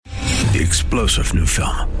The explosive new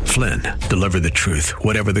film, Flynn, deliver the truth,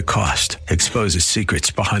 whatever the cost. Exposes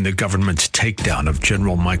secrets behind the government's takedown of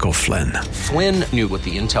General Michael Flynn. Flynn knew what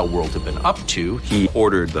the intel world had been up to. He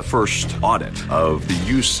ordered the first audit of the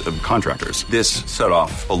use of contractors. This set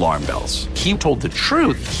off alarm bells. He told the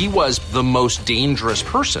truth. He was the most dangerous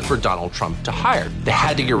person for Donald Trump to hire. They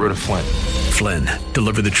had to get rid of Flynn. Flynn,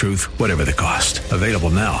 deliver the truth, whatever the cost. Available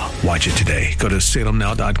now. Watch it today. Go to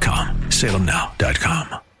salemnow.com.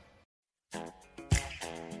 salemnow.com.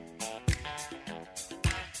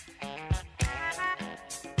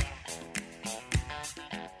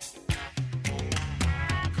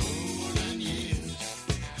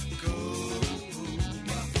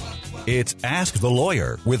 It's Ask the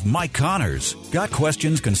Lawyer with Mike Connors. Got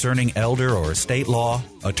questions concerning elder or estate law?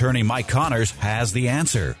 Attorney Mike Connors has the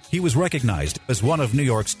answer. He was recognized as one of New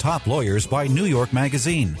York's top lawyers by New York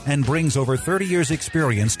Magazine and brings over 30 years'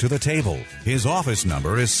 experience to the table. His office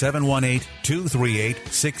number is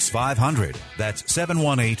 718-238-6500. That's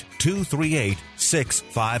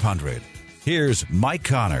 718-238-6500. Here's Mike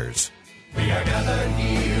Connors. We are gathered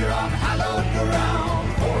here on hallowed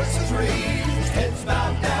ground, horses raised, heads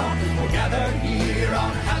bowed down. We're gathered here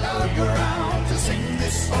on hallowed ground to sing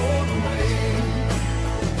this old way.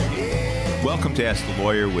 Yeah. Welcome to Ask the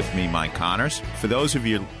Lawyer with me, Mike Connors. For those of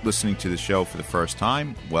you listening to the show for the first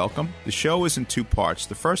time, welcome. The show is in two parts.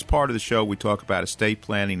 The first part of the show, we talk about estate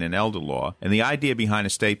planning and elder law. And the idea behind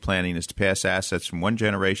estate planning is to pass assets from one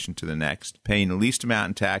generation to the next, paying the least amount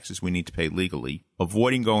in taxes we need to pay legally,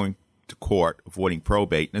 avoiding going to court, avoiding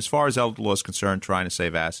probate, and as far as elder law is concerned, trying to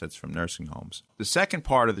save assets from nursing homes. The second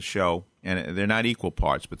part of the show, and they're not equal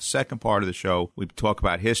parts, but the second part of the show, we talk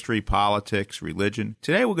about history, politics, religion.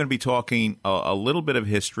 Today we're going to be talking a little bit of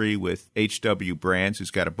history with H.W. Brands,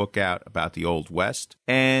 who's got a book out about the Old West,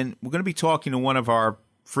 and we're going to be talking to one of our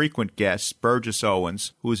frequent guests, Burgess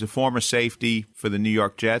Owens, who is a former safety for the New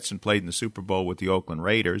York Jets and played in the Super Bowl with the Oakland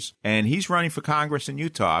Raiders. And he's running for Congress in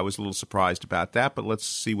Utah. I was a little surprised about that, but let's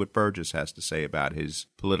see what Burgess has to say about his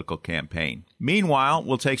political campaign. Meanwhile,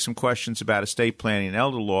 we'll take some questions about estate planning and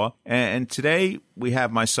elder law. And today we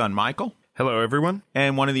have my son, Michael. Hello, everyone.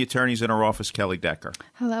 And one of the attorneys in our office, Kelly Decker.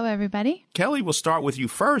 Hello, everybody. Kelly, we'll start with you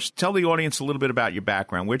first. Tell the audience a little bit about your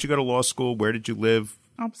background. Where'd you go to law school? Where did you live?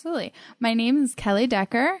 Absolutely. My name is Kelly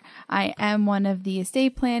Decker. I am one of the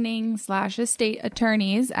estate planning / estate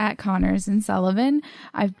attorneys at Connors & Sullivan.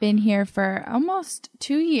 I've been here for almost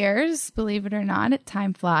 2 years, believe it or not.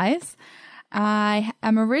 Time flies. I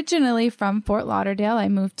am originally from Fort Lauderdale. I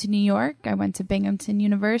moved to New York. I went to Binghamton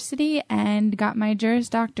University and got my Juris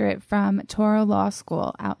Doctorate from Toro Law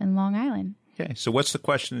School out in Long Island. Okay, so what's the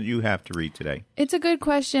question that you have to read today? It's a good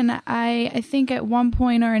question. I think at one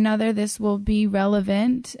point or another this will be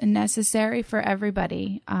relevant and necessary for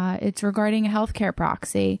everybody. It's regarding a healthcare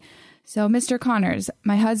proxy. So, Mr. Connors,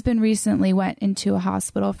 my husband recently went into a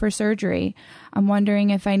hospital for surgery. I'm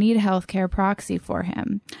wondering if I need a healthcare proxy for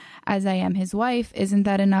him. As I am his wife, isn't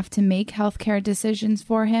that enough to make healthcare decisions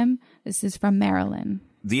for him? This is from Maryland.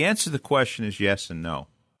 The answer to the question is yes and no.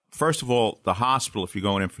 First of all, the hospital, if you're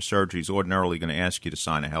going in for surgery, is ordinarily going to ask you to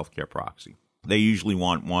sign a healthcare proxy. They usually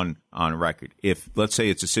want one on record. If, let's say,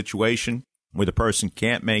 it's a situation where the person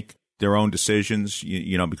can't make their own decisions,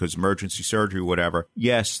 you know, because emergency surgery or whatever,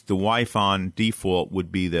 yes, the wife on default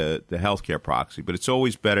would be the healthcare proxy, but it's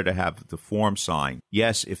always better to have the form signed.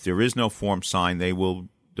 Yes, if there is no form signed, they will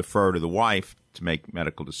defer to the wife to make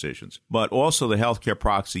medical decisions. But also the healthcare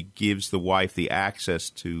proxy gives the wife the access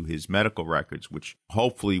to his medical records, which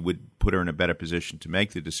hopefully would put her in a better position to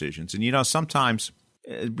make the decisions. And, you know, sometimes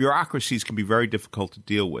bureaucracies can be very difficult to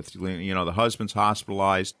deal with. You know, the husband's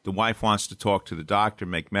hospitalized, the wife wants to talk to the doctor,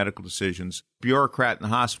 make medical decisions. Bureaucrat in the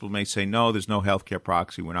hospital may say, no, there's no healthcare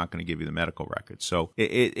proxy. We're not going to give you the medical records. So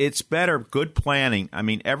it's better, good planning. I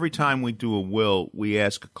mean, every time we do a will, we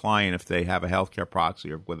ask a client if they have a healthcare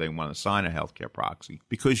proxy or whether they want to sign a healthcare proxy,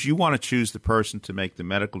 because you want to choose the person to make the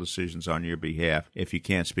medical decisions on your behalf if you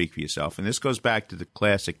can't speak for yourself. And this goes back to the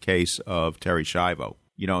classic case of Terri Schiavo.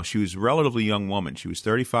 You know, she was a relatively young woman. She was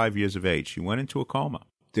 35 years of age. She went into a coma.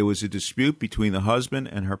 There was a dispute between the husband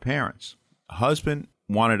and her parents. The husband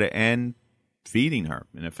wanted to end feeding her,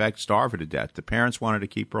 in effect, starve her to death. The parents wanted to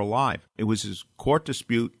keep her alive. It was a court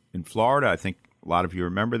dispute in Florida. I think a lot of you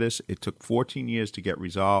remember this. It took 14 years to get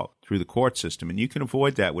resolved through the court system, and you can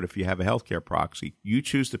avoid that if you have a healthcare proxy. You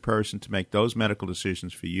choose the person to make those medical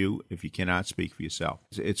decisions for you if you cannot speak for yourself.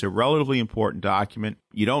 It's a relatively important document.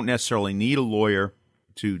 You don't necessarily need a lawyer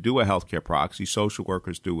to do a healthcare proxy. Social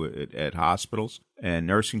workers do it at hospitals and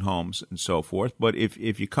nursing homes and so forth. But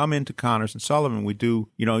if you come into Connors and Sullivan, we do,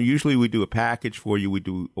 usually we do a package for you. We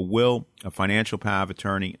do a will, a financial power of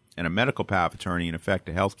attorney, and a medical power of attorney, in effect,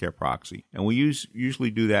 a healthcare proxy. And we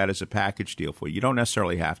usually do that as a package deal for you. You don't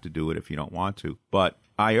necessarily have to do it if you don't want to. But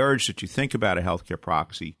I urge that you think about a healthcare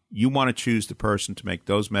proxy. You want to choose the person to make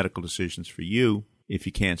those medical decisions for you if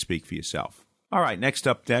you can't speak for yourself. All right, next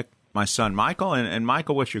up deck, my son Michael. And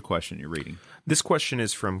Michael, what's your question you're reading? This question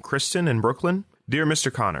is from Kristen in Brooklyn. Dear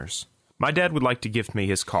Mr. Connors, my dad would like to gift me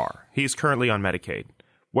his car. He is currently on Medicaid.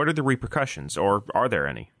 What are the repercussions, or are there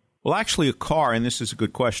any? Well, actually, a car, and this is a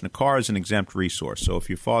good question, a car is an exempt resource. So if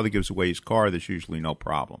your father gives away his car, there's usually no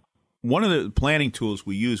problem. One of the planning tools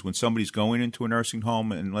we use when somebody's going into a nursing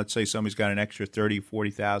home, and let's say somebody's got an extra $30,000 or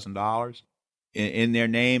 $40,000 in their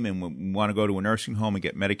name and we want to go to a nursing home and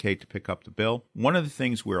get Medicaid to pick up the bill, one of the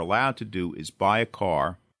things we're allowed to do is buy a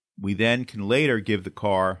car. We then can later give the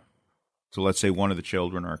car to, let's say, one of the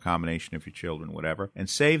children or a combination of your children, whatever, and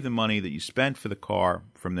save the money that you spent for the car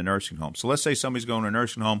from the nursing home. So let's say somebody's going to a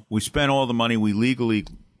nursing home. We spent all the money we legally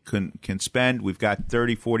can spend. We've got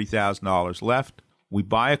 $30,000, $40,000 left. We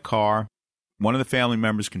buy a car. One of the family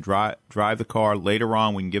members can drive the car. Later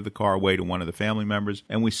on, we can give the car away to one of the family members,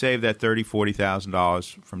 and we save that $30,000,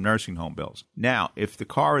 $40,000 from nursing home bills. Now, if the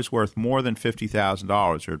car is worth more than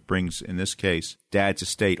 $50,000, or it brings, in this case, Dad's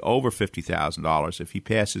estate over $50,000, if he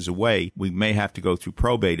passes away, we may have to go through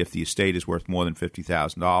probate if the estate is worth more than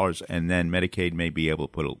 $50,000, and then Medicaid may be able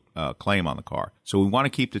to put a claim on the car. So we want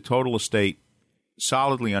to keep the total estate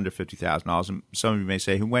solidly under $50,000. And some of you may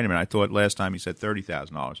say, hey, wait a minute, I thought last time you said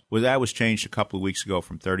 $30,000. Well, that was changed a couple of weeks ago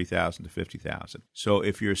from $30,000 to $50,000. So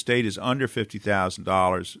if your estate is under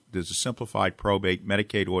 $50,000, there's a simplified probate.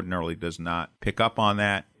 Medicaid ordinarily does not pick up on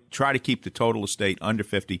that. Try to keep the total estate under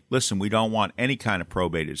 50. Listen, we don't want any kind of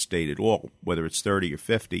probated estate at all, whether it's 30 or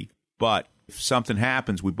 50. But if something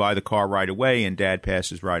happens, we buy the car right away and Dad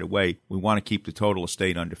passes right away, we want to keep the total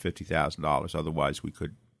estate under $50,000. Otherwise, we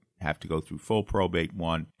could have to go through full probate,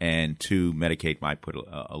 1, and 2, Medicaid might put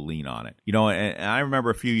a lien on it. And I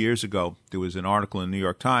remember a few years ago, there was an article in the New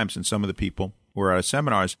York Times, and some of the people were at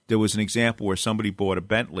seminars. There was an example where somebody bought a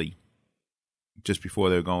Bentley just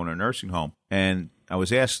before they were going to a nursing home. And I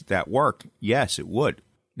was asked if that worked. Yes, it would.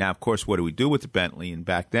 Now, of course, what do we do with the Bentley? And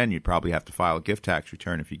back then, you'd probably have to file a gift tax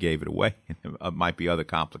return if you gave it away. There might be other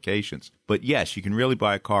complications. But yes, you can really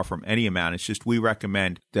buy a car from any amount. It's just we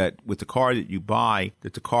recommend that with the car that you buy,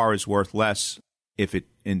 that the car is worth less if it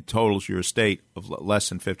in totals your estate of less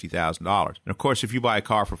than $50,000. And of course, if you buy a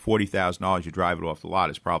car for $40,000, you drive it off the lot,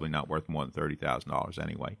 it's probably not worth more than $30,000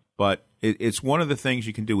 anyway. But it's one of the things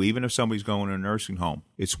you can do, even if somebody's going to a nursing home.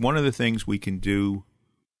 It's one of the things we can do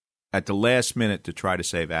at the last minute to try to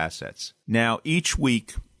save assets. Now, each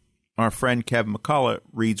week, our friend Kevin McCullough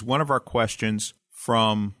reads one of our questions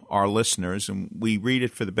from our listeners, and we read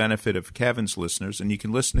it for the benefit of Kevin's listeners. And you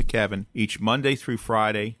can listen to Kevin each Monday through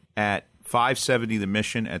Friday at 570 The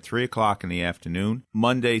Mission at 3 o'clock in the afternoon,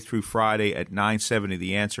 Monday through Friday at 970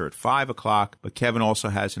 The Answer at 5 o'clock. But Kevin also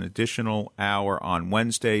has an additional hour on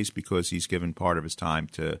Wednesdays because he's given part of his time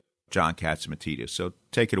to John Catsimatidis. So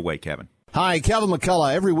take it away, Kevin. Hi, Kevin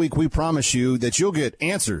McCullough. Every week we promise you that you'll get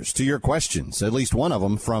answers to your questions, at least one of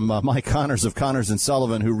them from Mike Connors of Connors and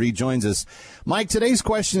Sullivan, who rejoins us. Mike, today's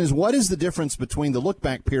question is, what is the difference between the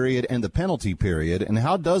look-back period and the penalty period, and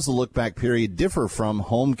how does the look-back period differ from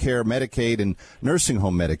home care Medicaid and nursing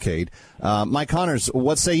home Medicaid? Mike Connors,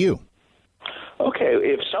 what say you? Okay,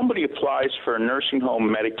 if somebody applies for nursing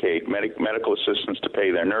home Medicaid, medical assistance to pay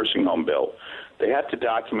their nursing home bill, they have to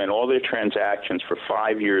document all their transactions for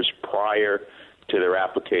 5 years prior to their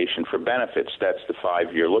application for benefits. That's the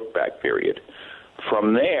 5-year look-back period.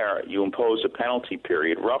 From there, you impose a penalty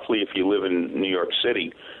period. Roughly, if you live in New York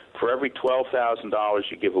City, for every $12,000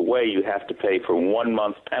 you give away, you have to pay for 1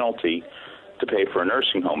 month penalty to pay for a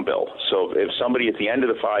nursing home bill. So if somebody at the end of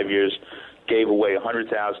the 5 years gave away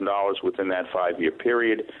 $100,000 within that 5-year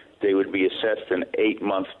period, they would be assessed an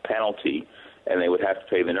 8-month penalty, and they would have to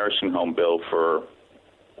pay the nursing home bill for,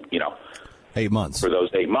 8 months. For those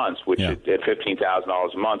 8 months, which at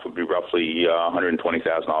 $15,000 a month would be roughly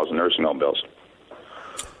 $120,000 in nursing home bills.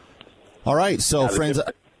 All right, so friends,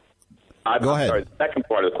 go ahead. Sorry, the second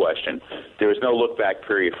part of the question, there is no look-back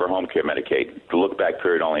period for home care Medicaid. The look-back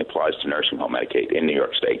period only applies to nursing home Medicaid in New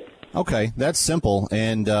York State. Okay, that's simple.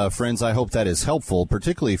 And, friends, I hope that is helpful,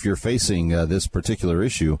 particularly if you're facing this particular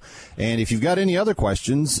issue. And if you've got any other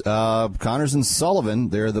questions, Connors and Sullivan,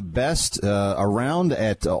 they're the best around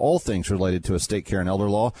at all things related to estate care and elder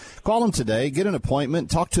law. Call them today. Get an appointment.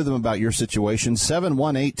 Talk to them about your situation.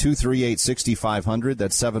 718-238-6500.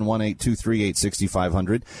 That's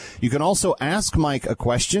 718-238-6500. You can also ask Mike a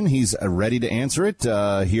question. He's ready to answer it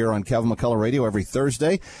here on Kevin McCullough Radio every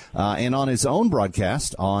Thursday and on his own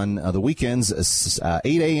broadcast on the weekends, 8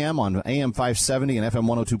 a.m. on AM 570 and FM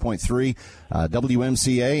 102.3,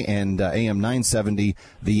 WMCA, and AM 970,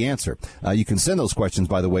 The Answer. You can send those questions,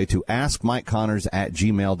 by the way, to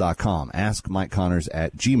askmikeconnors@gmail.com.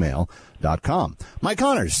 askmikeconnors@gmail.com. Mike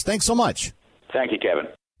Connors, thanks so much. Thank you, Kevin.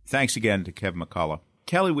 Thanks again to Kevin McCullough.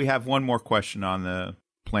 Kelly, we have one more question on the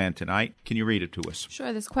plan tonight. Can you read it to us?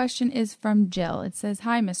 Sure. This question is from Jill. It says,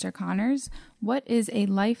 "Hi, Mr. Connors. What is a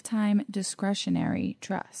lifetime discretionary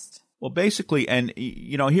trust?" Well, basically, and,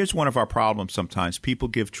 here's one of our problems sometimes. People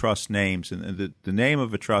give trust names, and the name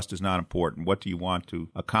of a trust is not important. What do you want to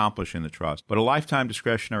accomplish in the trust? But a lifetime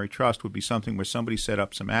discretionary trust would be something where somebody set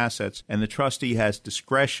up some assets, and the trustee has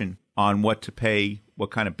discretion on what to pay, what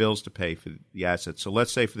kind of bills to pay for the assets. So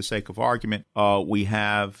let's say, for the sake of argument, we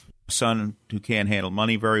have son who can't handle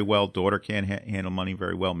money very well, daughter can't handle money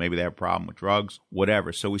very well, maybe they have a problem with drugs,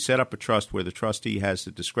 whatever. So we set up a trust where the trustee has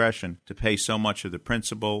the discretion to pay so much of the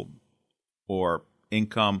principal or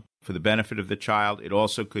income for the benefit of the child. It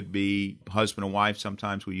also could be husband and wife.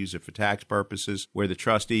 Sometimes we use it for tax purposes, where the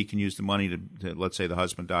trustee can use the money to let's say the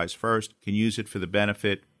husband dies first, can use it for the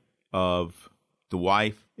benefit of the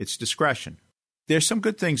wife. It's discretion. There's some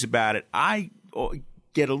good things about it. I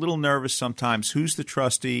get a little nervous sometimes. Who's the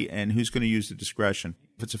trustee and who's going to use the discretion?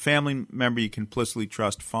 If it's a family member you can implicitly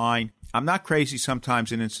trust, fine. I'm not crazy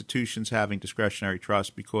sometimes in institutions having discretionary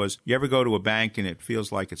trust, because you ever go to a bank and it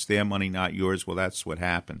feels like it's their money, not yours. Well, that's what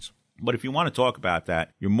happens. But if you want to talk about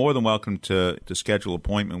that, you're more than welcome to schedule an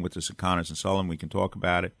appointment with us at Connors and Sullivan. We can talk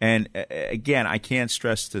about it. And again, I can't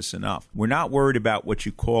stress this enough. We're not worried about what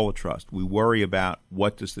you call a trust. We worry about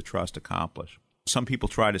what does the trust accomplish. Some people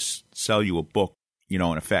try to sell you a book, in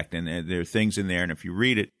effect, and there are things in there, and if you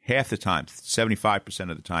read it, half the time, 75%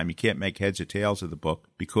 of the time, you can't make heads or tails of the book,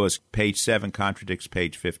 because page 7 contradicts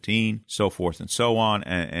page 15, so forth and so on,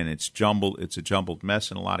 and it's jumbled. It's a jumbled mess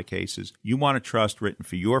in a lot of cases. You want a trust written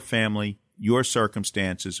for your family, your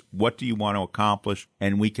circumstances. What do you want to accomplish?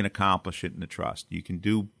 And we can accomplish it in the trust. You can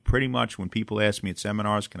do pretty much, when people ask me at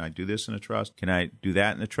seminars, can I do this in a trust? Can I do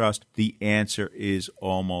that in a trust? The answer is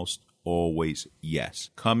almost always yes.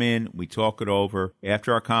 Come in, we talk it over.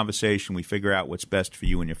 After our conversation, we figure out what's best for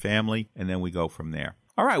you and your family, and then we go from there.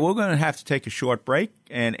 All right, we're going to have to take a short break,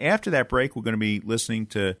 and after that break, we're going to be listening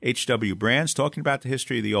to H.W. Brands talking about the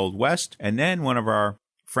history of the Old West, and then one of our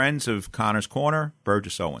friends of Connor's Corner,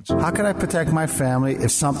 Burgess Owens. How can I protect my family if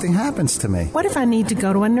something happens to me? What if I need to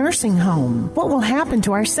go to a nursing home? What will happen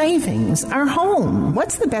to our savings, our home?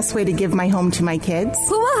 What's the best way to give my home to my kids?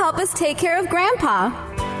 Who will help us take care of Grandpa?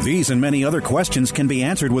 These and many other questions can be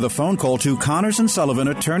answered with a phone call to Connors and Sullivan,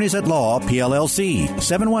 Attorneys at Law, PLLC,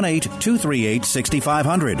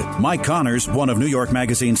 718-238-6500. Mike Connors, one of New York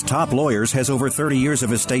Magazine's top lawyers, has over 30 years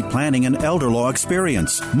of estate planning and elder law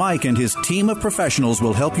experience. Mike and his team of professionals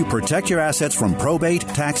will help you protect your assets from probate,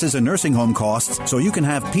 taxes, and nursing home costs, so you can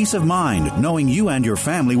have peace of mind knowing you and your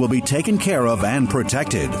family will be taken care of and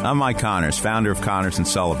protected. I'm Mike Connors, founder of Connors and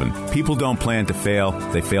Sullivan. People don't plan to fail,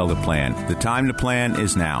 they fail to plan. The time to plan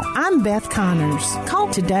is now. I'm Beth Connors. Call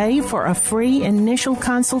today for a free initial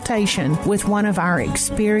consultation with one of our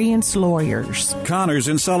experienced lawyers. Connors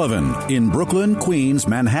and Sullivan in Brooklyn, Queens,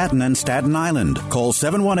 Manhattan, and Staten Island. Call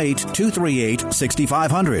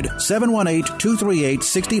 718-238-6500,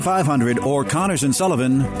 718-238-6500, or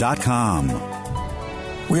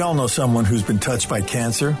ConnorsandSullivan.com. We all know someone who's been touched by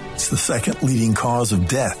cancer. It's the second leading cause of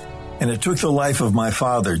death, and it took the life of my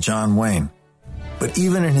father, John Wayne. But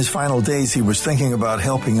even in his final days, he was thinking about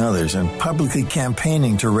helping others and publicly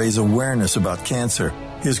campaigning to raise awareness about cancer.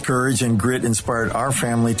 His courage and grit inspired our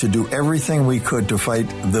family to do everything we could to fight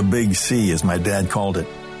the big C, as my dad called it.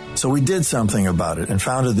 So we did something about it and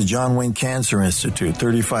founded the John Wayne Cancer Institute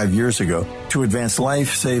 35 years ago to advance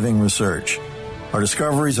life-saving research. Our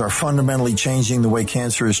discoveries are fundamentally changing the way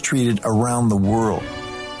cancer is treated around the world.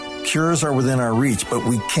 Cures are within our reach, but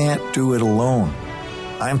we can't do it alone.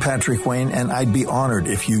 I'm Patrick Wayne, and I'd be honored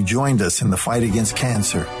if you joined us in the fight against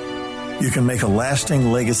cancer. You can make a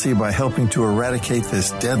lasting legacy by helping to eradicate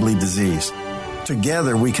this deadly disease.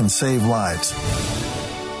 Together, we can save lives.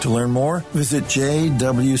 To learn more, visit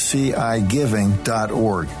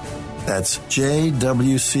jwcigiving.org. That's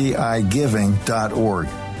jwcigiving.org.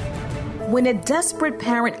 When a desperate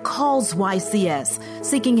parent calls YCS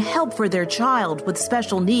seeking help for their child with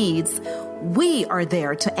special needs, we are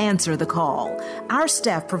there to answer the call. Our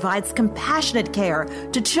staff provides compassionate care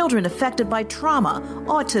to children affected by trauma,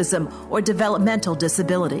 autism, or developmental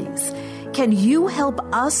disabilities. Can you help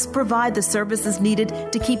us provide the services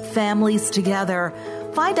needed to keep families together?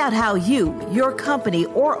 Find out how you, your company,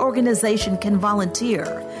 or organization can volunteer.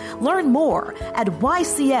 Learn more at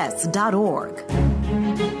ycs.org.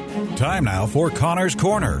 Time now for Connor's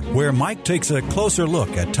Corner, where Mike takes a closer look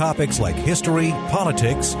at topics like history,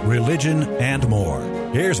 politics, religion, and more.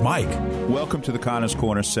 Here's Mike. Welcome to the Connor's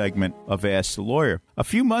Corner segment of Ask the Lawyer. A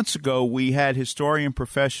few months ago, we had historian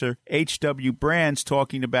Professor H.W. Brands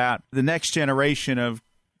talking about the next generation of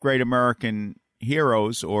great American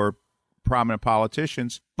heroes or prominent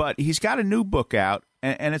politicians, but he's got a new book out,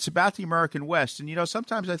 and it's about the American West. And, you know,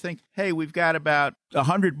 sometimes I think, hey, we've got about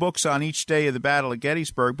 100 books on each day of the Battle of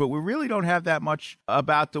Gettysburg, but we really don't have that much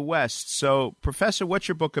about the West. So, Professor, what's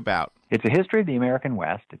your book about? It's a history of the American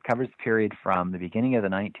West. It covers the period from the beginning of the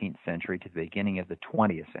 19th century to the beginning of the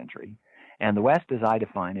 20th century. And the West, as I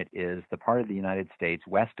define it, is the part of the United States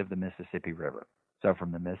west of the Mississippi River. So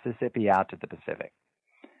from the Mississippi out to the Pacific.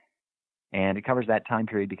 And it covers that time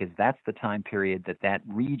period because that's the time period that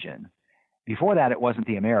region. Before that, it wasn't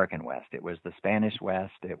the American West. It was the Spanish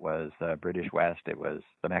West. It was the British West. It was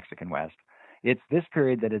the Mexican West. It's this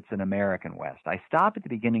period that it's an American West. I stop at the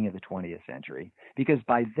beginning of the 20th century because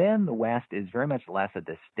by then the West is very much less a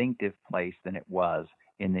distinctive place than it was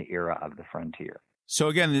in the era of the frontier. So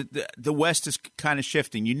again, the West is kind of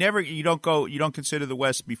shifting. You don't consider the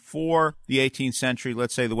West before the 18th century.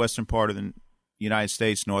 Let's say the western part of the United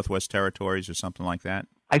States, Northwest Territories, or something like that.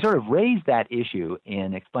 I sort of raised that issue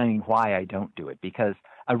in explaining why I don't do it, because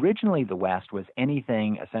originally the West was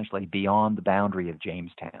anything essentially beyond the boundary of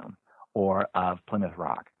Jamestown or of Plymouth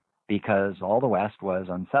Rock, because all the West was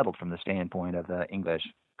unsettled from the standpoint of the English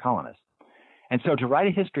colonists. And so to write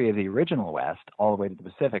a history of the original West all the way to the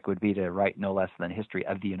Pacific would be to write no less than a history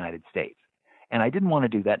of the United States. And I didn't want to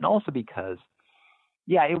do that, and also because,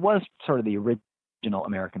 yeah, it was sort of the original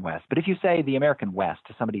American West. But if you say the American West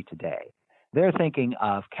to somebody today, they're thinking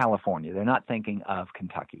of California. They're not thinking of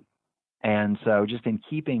Kentucky. And so just in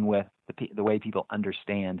keeping with the way people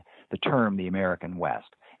understand the term the American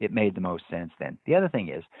West, it made the most sense then. The other thing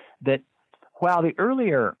is that while the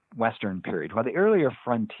earlier Western period, while the earlier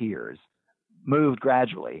frontiers moved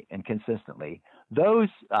gradually and consistently, those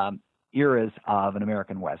eras of an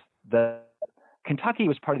American West, Kentucky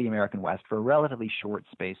was part of the American West for a relatively short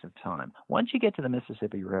space of time. Once you get to the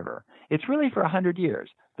Mississippi River, it's really for 100 years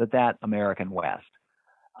that American West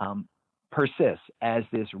persists as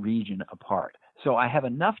this region apart. So I have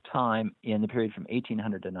enough time in the period from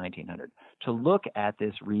 1800 to 1900 to look at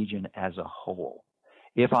this region as a whole.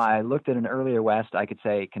 If I looked at an earlier West, I could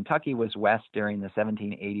say Kentucky was West during the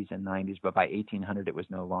 1780s and 90s, but by 1800 it was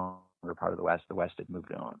no longer part of the West. The West had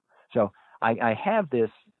moved on. So I have this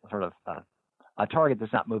sort of a target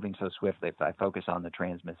that's not moving so swiftly if I focus on the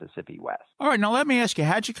Trans-Mississippi West. All right, now let me ask you,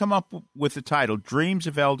 how'd you come up with the title, Dreams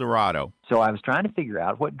of El Dorado? So I was trying to figure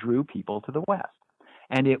out what drew people to the West.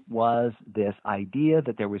 And it was this idea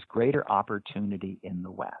that there was greater opportunity in the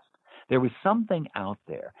West. There was something out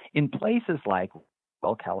there in places like,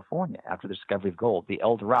 well, California, after the discovery of gold, the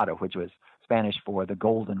El Dorado, which was Spanish for the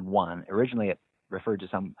Golden One. Originally it referred to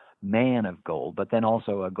some man of gold, but then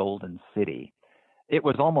also a golden city. It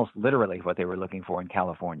was almost literally what they were looking for in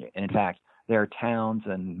California. And in fact, there are towns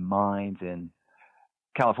and mines in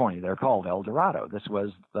California. They're called El Dorado. This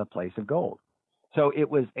was the place of gold. So it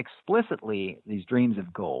was explicitly these dreams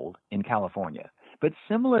of gold in California. But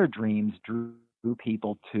similar dreams drew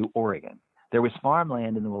people to Oregon. There was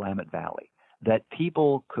farmland in the Willamette Valley that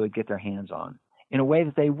people could get their hands on in a way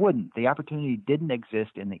that they wouldn't. The opportunity didn't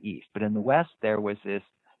exist in the East. But in the West, there was this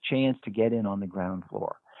chance to get in on the ground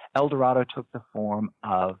floor. El Dorado took the form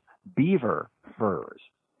of beaver furs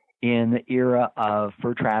in the era of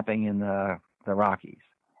fur trapping in the Rockies.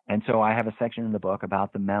 And so I have a section in the book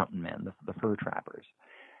about the mountain men, the fur trappers.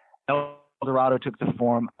 El Dorado took the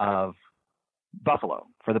form of buffalo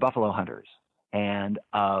for the buffalo hunters and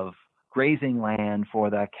of grazing land for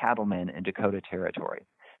the cattlemen in Dakota Territory.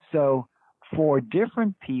 So for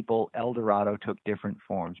different people, El Dorado took different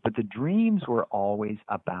forms, but the dreams were always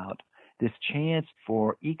about this chance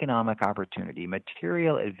for economic opportunity,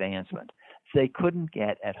 material advancement they couldn't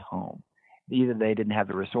get at home. Either they didn't have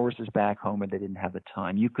the resources back home or they didn't have the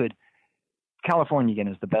time. California, again,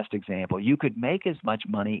 is the best example. You could make as much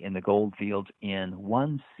money in the gold fields in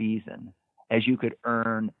one season as you could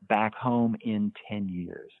earn back home in 10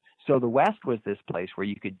 years. So the West was this place where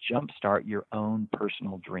you could jumpstart your own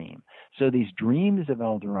personal dream. So these dreams of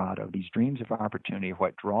El Dorado, these dreams of opportunity, are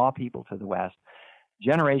what draw people to the West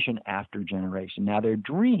generation after generation. Now, they're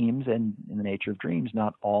dreams, and in the nature of dreams,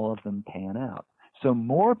 not all of them pan out. So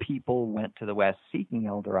more people went to the West seeking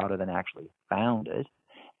El Dorado than actually found it.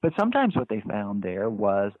 But sometimes what they found there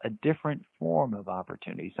was a different form of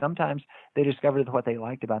opportunity. Sometimes they discovered that what they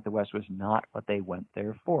liked about the West was not what they went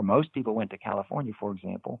there for. Most people went to California, for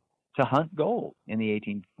example, to hunt gold in the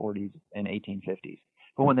 1840s and 1850s.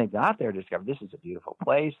 But when they got there, discovered this is a beautiful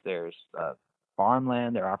place. There's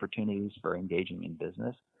farmland. There are opportunities for engaging in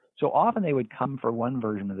business. So often they would come for one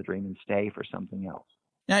version of the dream and stay for something else.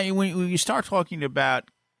 Now, when you start talking about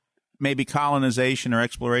maybe colonization or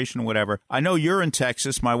exploration or whatever, I know you're in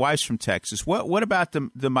Texas. My wife's from Texas. What about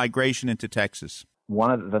the migration into Texas?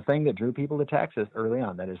 One of the thing that drew people to Texas early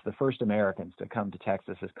on, that is the first Americans to come to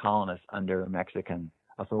Texas as colonists under Mexican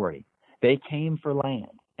authority. They came for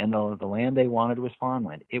land, and the land they wanted was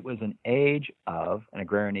farmland. It was an age of an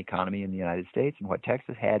agrarian economy in the United States, and what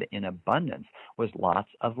Texas had in abundance was lots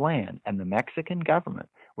of land, and the Mexican government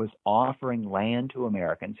was offering land to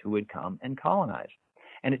Americans who would come and colonize.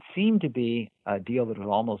 And it seemed to be a deal that was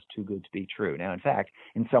almost too good to be true. Now, in fact,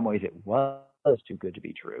 in some ways it was too good to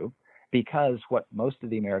be true, because what most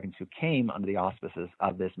of the Americans who came under the auspices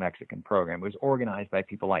of this Mexican program was organized by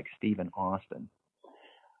people like Stephen Austin.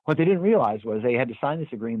 What they didn't realize was they had to sign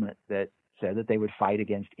this agreement that said that they would fight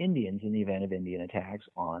against Indians in the event of Indian attacks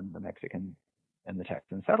on the Mexican and the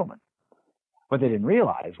Texan settlement. What they didn't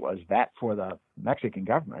realize was that for the Mexican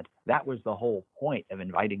government, that was the whole point of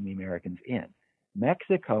inviting the Americans in.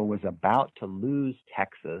 Mexico was about to lose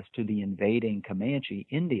Texas to the invading Comanche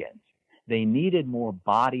Indians. They needed more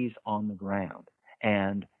bodies on the ground,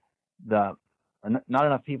 and not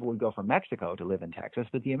enough people would go from Mexico to live in Texas,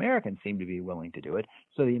 but the Americans seemed to be willing to do it.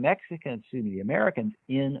 So the Americans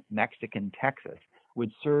in Mexican Texas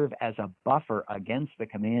would serve as a buffer against the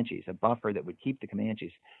Comanches, a buffer that would keep the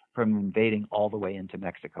Comanches from invading all the way into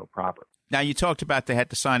Mexico proper. Now, you talked about they had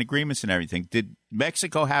to sign agreements and everything. Did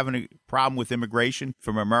Mexico have a problem with immigration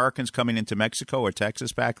from Americans coming into Mexico or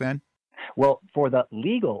Texas back then? Well, for the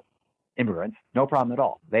legal immigrants, no problem at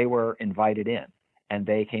all. They were invited in, and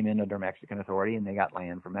they came in under Mexican authority, and they got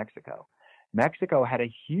land from Mexico. Mexico had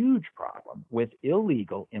a huge problem with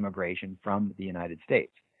illegal immigration from the United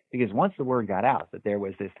States, because once the word got out that there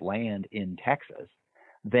was this land in Texas,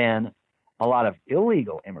 then a lot of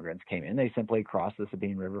illegal immigrants came in. They simply crossed the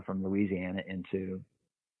Sabine River from Louisiana into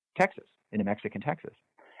Texas, into Mexican Texas.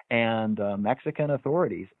 And Mexican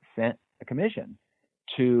authorities sent a commission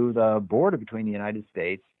to the border between the United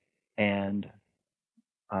States and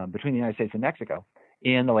Mexico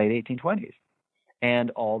in the late 1820s.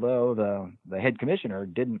 And although the head commissioner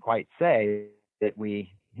didn't quite say that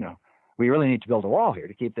we really need to build a wall here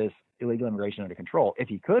to keep this illegal immigration under control, if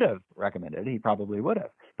he could have recommended it, he probably would have.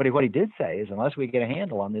 But what he did say is, unless we get a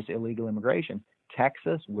handle on this illegal immigration,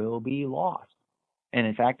 Texas will be lost. And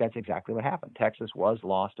in fact, that's exactly what happened. Texas was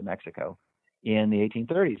lost to Mexico in the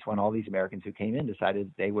 1830s, when all these Americans who came in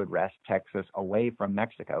decided they would wrest Texas away from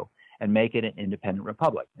Mexico and make it an independent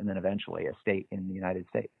republic, and then eventually a state in the United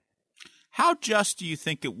States. How just do you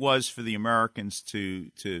think it was for the Americans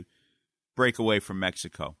to break away from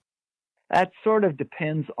Mexico? That sort of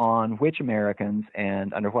depends on which Americans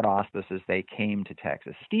and under what auspices they came to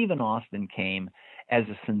Texas. Stephen Austin came as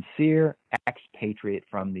a sincere expatriate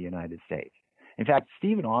from the United States. In fact,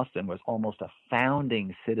 Stephen Austin was almost a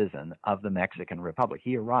founding citizen of the Mexican Republic.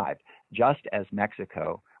 He arrived just as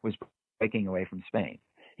Mexico was breaking away from Spain.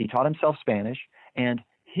 He taught himself Spanish, and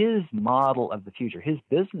his model of the future, his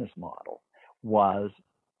business model, was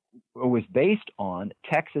based on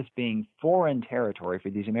Texas being foreign territory for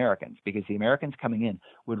these Americans, because the Americans coming in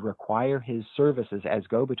would require his services as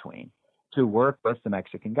go-between to work with the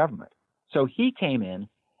Mexican government. So he came in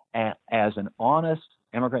as an honest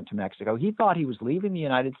immigrant to Mexico. He thought he was leaving the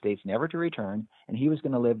United States never to return, and he was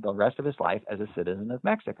going to live the rest of his life as a citizen of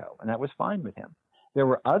Mexico, and that was fine with him. There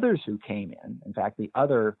were others who came in fact, the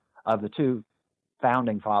other of the two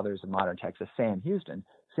founding fathers of modern Texas, Sam Houston.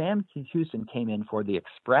 Sam Houston came in for the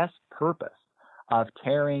express purpose of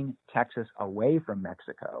tearing Texas away from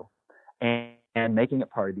Mexico and making it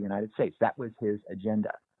part of the United States. That was his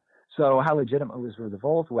agenda. So how legitimate was the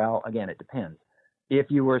revolt? Well, again, it depends. If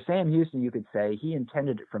you were Sam Houston, you could say he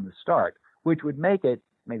intended it from the start, which would make it,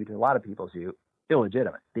 maybe to a lot of people's view,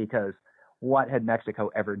 illegitimate, because what had Mexico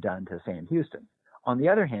ever done to Sam Houston? On the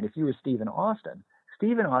other hand, if you were Stephen Austin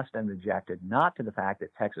objected not to the fact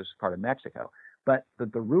that Texas was part of Mexico, but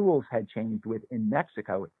that the rules had changed within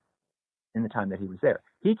Mexico in the time that he was there.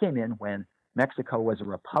 He came in when Mexico was a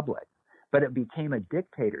republic, but it became a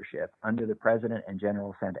dictatorship under the president and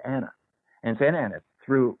General Santa Anna. And Santa Anna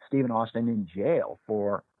threw Stephen Austin in jail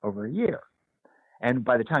for over a year. And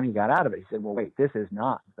by the time he got out of it, he said, well, wait, this is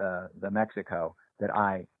not the Mexico that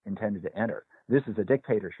I intended to enter. This is a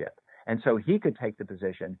dictatorship. And so he could take the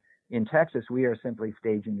position, in Texas, we are simply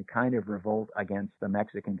staging the kind of revolt against the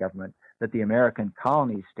Mexican government that the American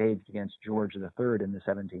colonies staged against George III in the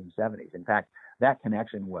 1770s. In fact, that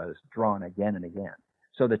connection was drawn again and again.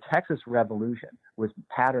 So the Texas Revolution was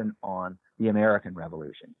patterned on the American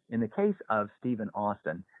Revolution. In the case of Stephen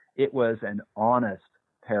Austin, it was an honest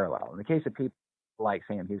parallel. In the case of people like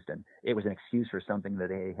Sam Houston, it was an excuse for something that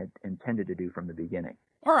they had intended to do from the beginning.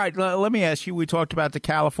 All right, let me ask you, we talked about the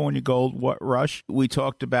California Gold Rush. We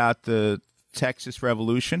talked about the Texas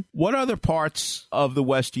Revolution. What other parts of the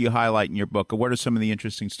West do you highlight in your book, or what are some of the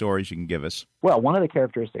interesting stories you can give us? Well, one of the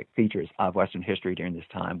characteristic features of Western history during this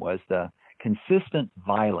time was the consistent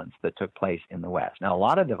violence that took place in the West. Now, a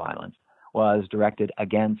lot of the violence was directed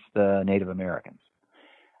against the Native Americans,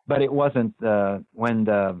 but it wasn't when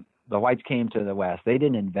the whites came to the West, they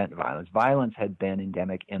didn't invent violence. Violence had been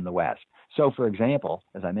endemic in the West. So, for example,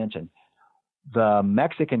 as I mentioned, the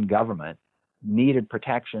Mexican government needed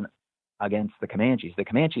protection against the Comanches. The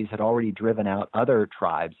Comanches had already driven out other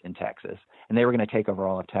tribes in Texas, and they were going to take over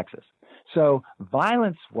all of Texas. So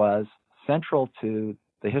violence was central to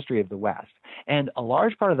the history of the West. And a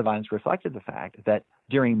large part of the violence reflected the fact that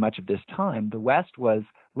during much of this time, the West was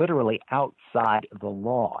literally outside the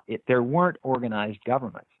law. There weren't organized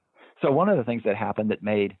governments. So one of the things that happened that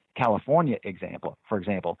made California, for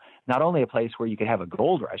example, not only a place where you could have a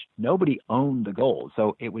gold rush, nobody owned the gold,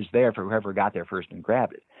 so it was there for whoever got there first and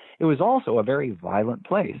grabbed it. It was also a very violent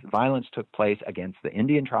place. Violence took place against the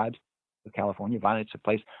Indian tribes of California. Violence took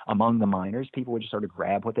place among the miners. People would just sort of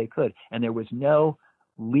grab what they could, and there was no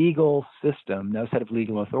legal system, no set of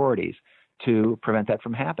legal authorities to prevent that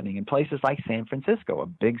from happening. In places like San Francisco, a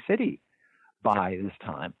big city by this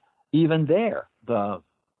time, even there, the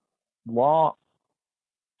law-keeping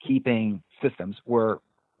systems were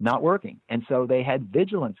not working. And so they had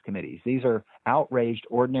vigilance committees. These are outraged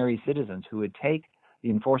ordinary citizens who would take the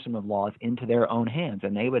enforcement of laws into their own hands,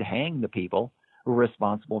 and they would hang the people who were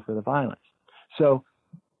responsible for the violence. So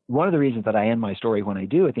one of the reasons that I end my story when I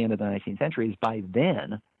do at the end of the 19th century is by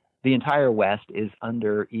then, the entire West is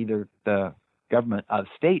under either the government of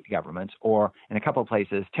state governments or, in a couple of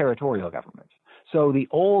places, territorial governments. So the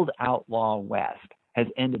old outlaw West has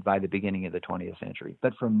ended by the beginning of the 20th century.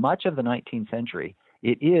 But for much of the 19th century,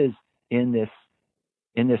 it is in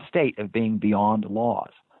this state of being beyond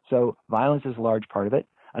laws. So violence is a large part of it.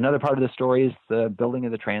 Another part of the story is the building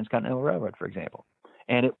of the Transcontinental Railroad, for example.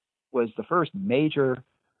 And it was the first major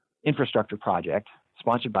infrastructure project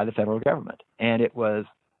sponsored by the federal government. And it was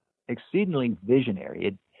exceedingly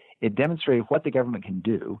visionary. It demonstrated what the government can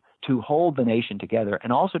do to hold the nation together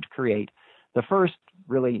and also to create the first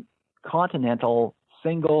really continental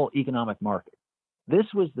single economic market. This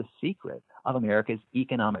was the secret of America's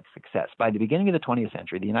economic success. By the beginning of the 20th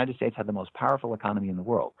century, the United States had the most powerful economy in the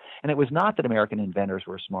world. And it was not that American inventors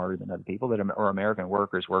were smarter than other people, or American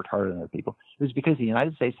workers worked harder than other people. It was because the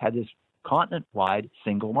United States had this continent-wide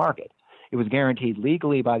single market. It was guaranteed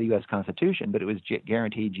legally by the U.S. Constitution, but it was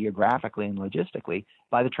guaranteed geographically and logistically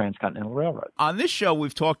by the Transcontinental Railroad. On this show,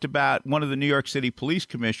 we've talked about one of the New York City police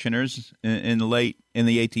commissioners in the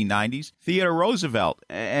 1890s, Theodore Roosevelt,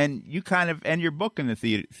 and you kind of end your book in the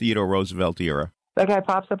Theodore Roosevelt era. That guy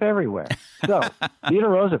pops up everywhere. So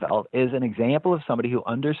Theodore Roosevelt is an example of somebody who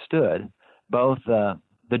understood both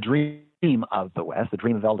the dream of the West, the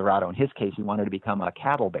dream of El Dorado. In his case, he wanted to become a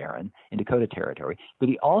cattle baron in Dakota Territory, but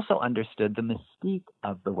he also understood the mystique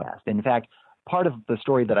of the West. In fact, part of the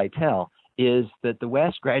story that I tell is that the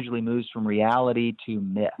West gradually moves from reality to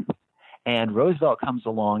myth. And Roosevelt comes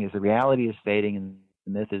along as the reality is fading and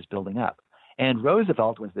the myth is building up. And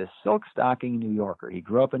Roosevelt was this silk-stocking New Yorker. He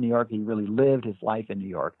grew up in New York. He really lived his life in New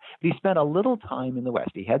York. But he spent a little time in the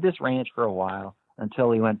West. He had this ranch for a while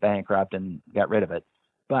until he went bankrupt and got rid of it.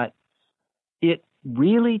 But it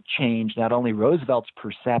really changed not only Roosevelt's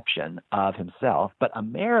perception of himself, but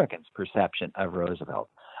Americans' perception of Roosevelt.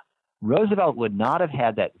 Roosevelt would not have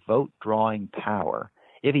had that vote-drawing power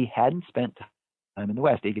if he hadn't spent time in the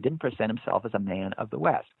West, if he didn't present himself as a man of the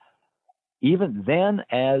West. Even then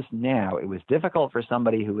as now, it was difficult for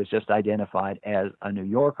somebody who was just identified as a New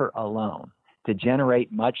Yorker alone to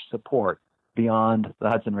generate much support beyond the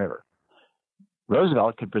Hudson River.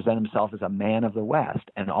 Roosevelt could present himself as a man of the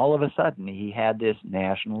West, and all of a sudden he had this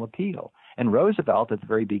national appeal. And Roosevelt, at the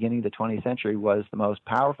very beginning of the 20th century, was the most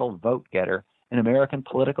powerful vote-getter in American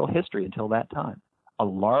political history until that time. a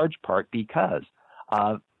large part because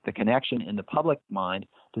of the connection in the public mind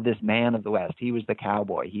to this man of the West. He was the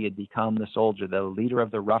cowboy. He had become the soldier, the leader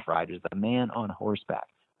of the Rough Riders, the man on horseback.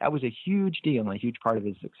 That was a huge deal and a huge part of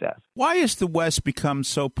his success. Why has the West become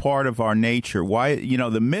so part of our nature? Why,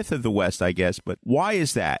 the myth of the West, I guess, but why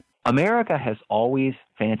is that? America has always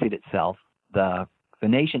fancied itself the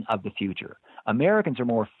nation of the future. Americans are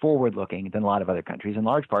more forward-looking than a lot of other countries, in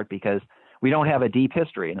large part because we don't have a deep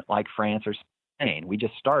history like France or Spain. We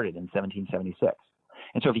just started in 1776.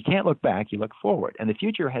 And so if you can't look back, you look forward. And the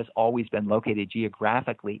future has always been located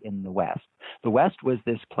geographically in the West. The West was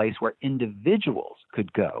this place where individuals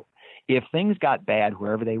could go. If things got bad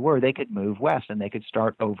wherever they were, they could move west and they could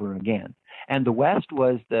start over again. And the West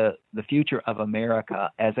was the future of America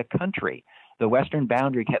as a country. The western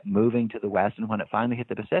boundary kept moving to the west, and when it finally hit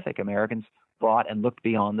the Pacific, Americans brought and looked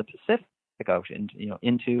beyond the Pacific Ocean,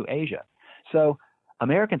 into Asia. So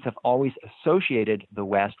Americans have always associated the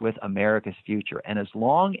West with America's future. And as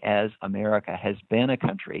long as America has been a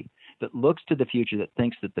country that looks to the future, that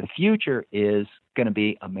thinks that the future is going to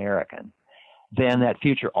be American, then that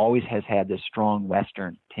future always has had this strong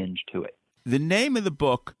Western tinge to it. The name of the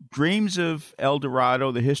book, Dreams of El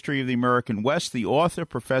Dorado, The History of the American West, the author,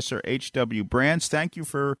 Professor H.W. Brands. Thank you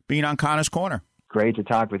for being on Connor's Corner. Great to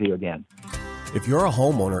talk with you again. If you're a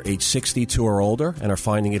homeowner age 62 or older and are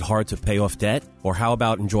finding it hard to pay off debt, or how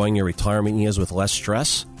about enjoying your retirement years with less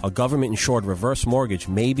stress? A government-insured reverse mortgage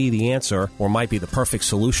may be the answer or might be the perfect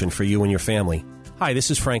solution for you and your family. Hi,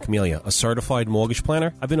 this is Frank Melia, a certified mortgage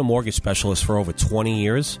planner. I've been a mortgage specialist for over 20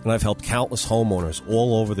 years, and I've helped countless homeowners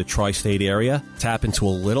all over the tri-state area tap into a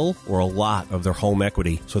little or a lot of their home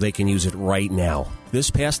equity so they can use it right now.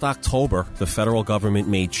 This past October, the federal government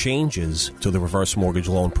made changes to the reverse mortgage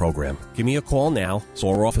loan program. Give me a call now so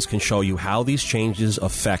our office can show you how these changes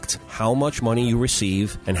affect how much money you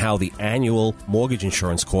receive and how the annual mortgage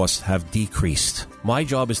insurance costs have decreased. My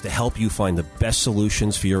job is to help you find the best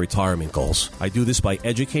solutions for your retirement goals. I do this by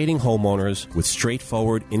educating homeowners with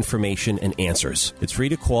straightforward information and answers. It's free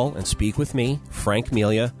to call and speak with me, Frank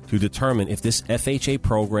Melia, to determine if this FHA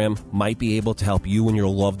program might be able to help you and your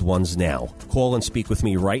loved ones now. Call and speak with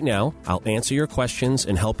me right now. I'll answer your questions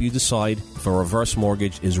and help you decide if a reverse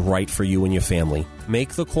mortgage is right for you and your family. Make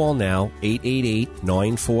the call now,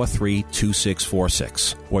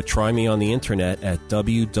 888-943-2646, or try me on the internet at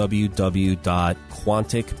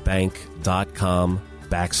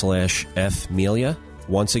www.quanticbank.com/FMelia.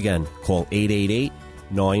 Once again, call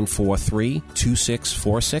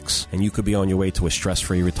 888-943-2646, and you could be on your way to a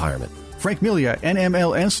stress-free retirement. Frank Melia,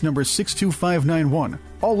 NMLS number 62591.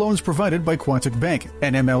 All loans provided by Quantic Bank,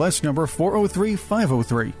 NMLS number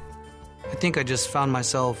 403503. I think I just found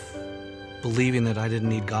myself believing that I didn't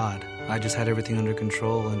need God. I just had everything under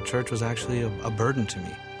control, and church was actually a burden to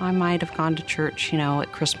me. I might have gone to church,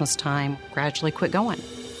 at Christmas time, gradually quit going.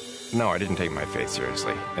 No, I didn't take my faith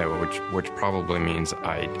seriously, which probably means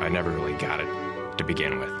I never really got it to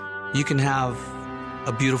begin with. You can have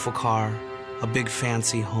a beautiful car, a big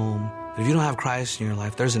fancy home, but if you don't have Christ in your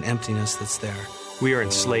life, there's an emptiness that's there. We are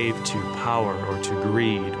enslaved to power or to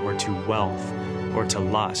greed or to wealth or to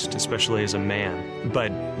lust, especially as a man.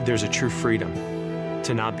 But there's a true freedom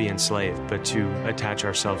to not be enslaved, but to attach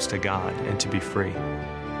ourselves to God and to be free.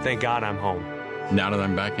 Thank God I'm home. Now that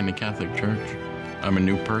I'm back in the Catholic Church, I'm a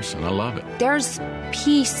new person. I love it. There's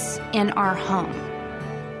peace in our home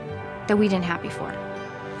that we didn't have before.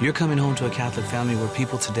 You're coming home to a Catholic family where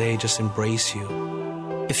people today just embrace you.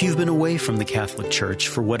 If you've been away from the Catholic Church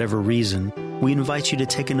for whatever reason, we invite you to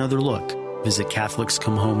take another look. Visit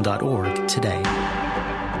CatholicsComeHome.org today.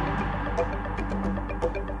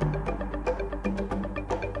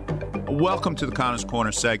 Welcome to the Connor's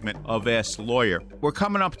Corner segment of Ask the Lawyer. We're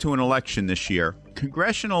coming up to an election this year.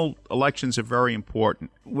 Congressional elections are very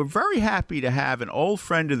important. We're very happy to have an old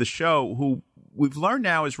friend of the show who we've learned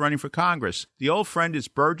now is running for Congress. The old friend is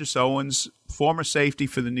Burgess Owens, former safety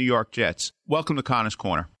for the New York Jets. Welcome to Connor's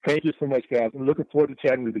Corner. Thank you so much, guys. I'm looking forward to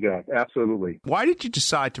chatting with you guys. Absolutely. Why did you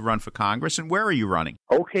decide to run for Congress, and where are you running?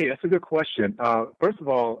 Okay, that's a good question. First of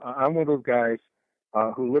all, I'm one of those guys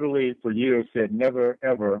who literally for years said never,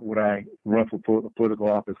 ever would I run for political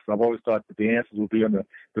office. I've always thought that the answers will be on the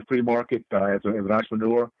free market as an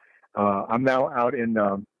entrepreneur. I'm now out in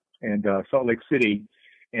Salt Lake City,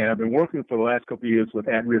 and I've been working for the last couple of years with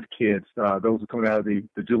at-risk kids, those who are coming out of the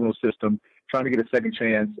juvenile system, trying to get a second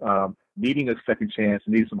chance, needing a second chance,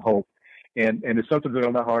 needing some hope. And it's something that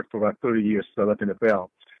on my heart for about 30 years since I left the NFL.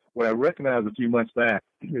 What I recognized a few months back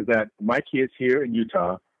is that my kids here in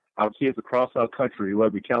Utah, our kids across our country, whether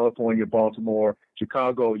it be California, Baltimore,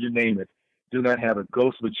 Chicago, you name it, do not have a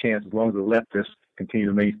ghost of a chance as long as the leftists continue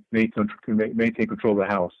to maintain control of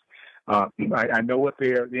the House. I know what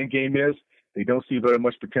their end game is. They don't see very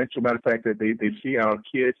much potential. Matter of fact, that they see our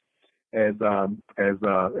kids as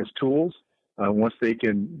tools. Once they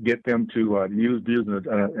can get them to use views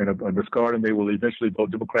and discard them, they will eventually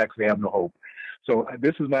vote Democrats. They have no hope. So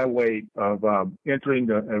this is my way of entering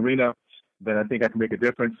the arena that I think I can make a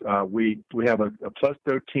difference. We have a plus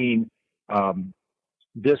 13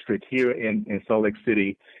 district here in Salt Lake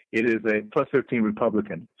City. It is a plus 13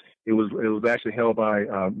 Republican. It was actually held by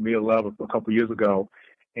Mia Love a couple of years ago,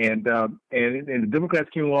 and the Democrats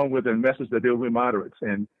came along with a message that they will be moderates,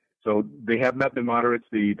 and so they have not been moderates.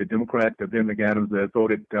 The Democrat, Ben McAdams,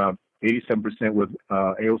 voted 87% with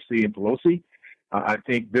AOC and Pelosi. I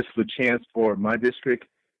think this is a chance for my district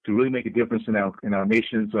to really make a difference in our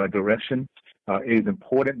nation's direction. It is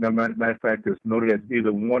important. Matter of fact, it's noted as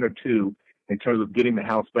either one or two in terms of getting the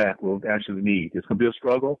House back. We'll actually need. It's going to be a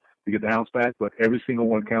struggle to get the House back, but every single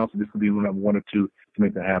one counts, and this will be one or two to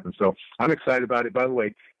make that happen. So I'm excited about it. By the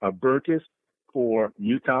way, Burgess for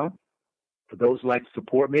Utah. For those who like to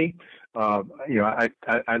support me, I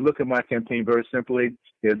look at my campaign very simply.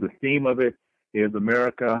 The theme of it is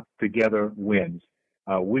America Together Wins.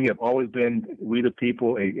 We have always been, we the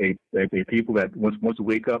people, a people that once we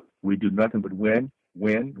wake up, we do nothing but win,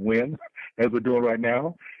 as we're doing right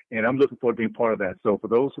now. And I'm looking forward to being part of that. So for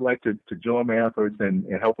those who like to join my efforts and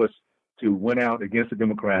help us to win out against the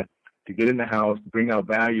Democrats, to get in the House, to bring our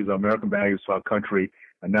values, our American values to our country,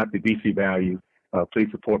 and not the D.C. values,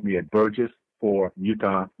 please support me at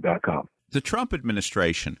burgessforutah.com. The Trump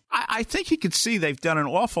administration, I think you can see they've done an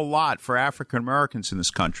awful lot for African Americans in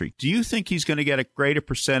this country. Do you think he's going to get a greater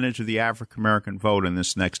percentage of the African American vote in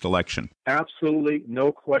this next election? Absolutely,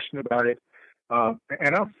 no question about it.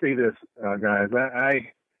 And I'll say this, guys.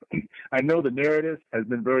 I know the narrative has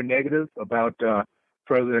been very negative about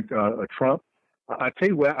President Trump. I tell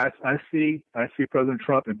you what, I see President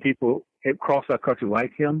Trump and people across our country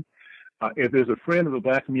like him. If there's a friend of the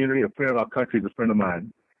black community, a friend of our country is a friend of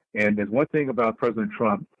mine. And there's one thing about President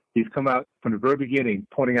Trump. He's come out from the very beginning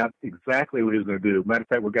pointing out exactly what he was going to do. Matter of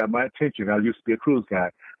fact, what got my attention, I used to be a cruise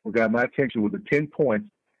guy, what got my attention was the 10 points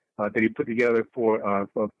that he put together for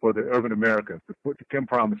the urban America, the 10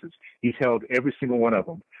 promises. He's held every single one of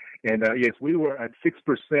them. And yes, we were at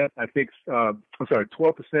 6%,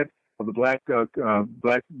 12% of the black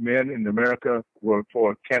men in America were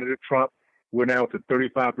for candidate Trump. We're now to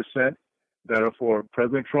 35% that are for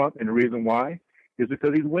President Trump. And the reason why is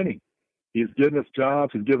because he's winning. He's given us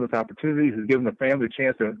jobs. He's given us opportunities. He's given the family a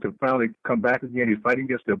chance to finally come back again. He's fighting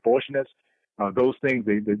against the abortionists. Those things,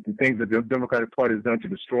 the things that the Democratic Party has done to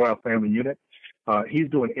destroy our family unit. He's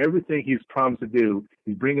doing everything he's promised to do.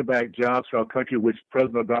 He's bringing back jobs for our country, which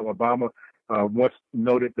President Obama once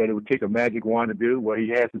noted that it would take a magic wand to do. Well, he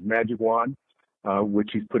has his magic wand,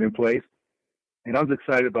 which he's put in place. And I'm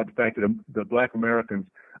excited about the fact that the black Americans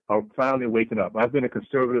are finally waking up. I've been a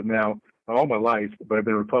conservative now all my life, but I've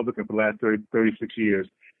been a Republican for the last 36 years.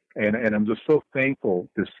 And I'm just so thankful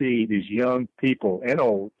to see these young people and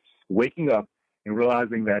old waking up and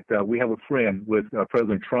realizing that we have a friend with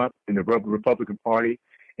President Trump and the Republican Party,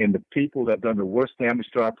 and the people that have done the worst damage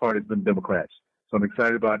to our party have been Democrats. So I'm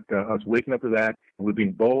excited about us waking up to that, and we're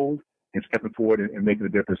being bold and stepping forward and making a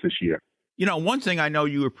difference this year. You know, one thing I know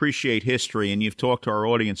you appreciate history, and you've talked to our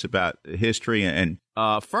audience about history. And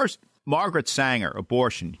first, Margaret Sanger,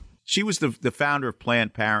 abortion. She was the founder of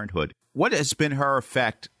Planned Parenthood. What has been her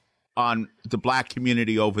effect on the black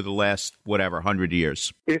community over the last, 100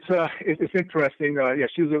 years? It's interesting.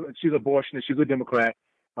 She's an abortionist. She's a Democrat.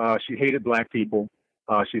 She hated black people.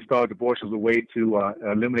 She started abortion as a way to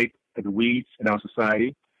eliminate the weeds in our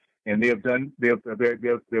society. And they've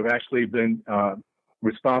actually been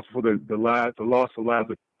responsible for the loss of lives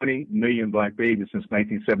of 20 million black babies since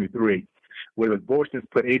 1973, where abortionists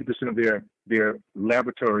put 80% of their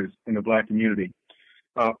laboratories in the black community.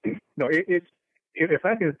 If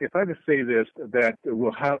I can say this, that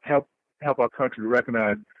will help our country to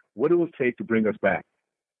recognize what it will take to bring us back.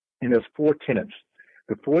 And there's 4 tenets.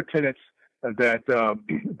 The 4 tenets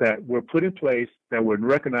that were put in place, that were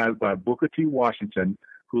recognized by Booker T. Washington,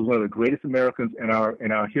 who's one of the greatest Americans in our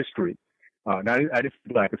history. I didn't say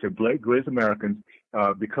black, I said greatest Americans.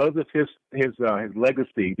 Because of his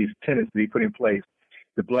legacy, these tenets that he put in place,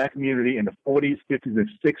 the black community in the 40s, 50s, and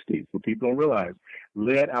 60s, what people don't realize,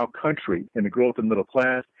 led our country in the growth of the middle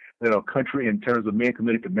class, led our country in terms of men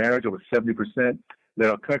committed to marriage over 70%, led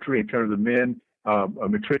our country in terms of men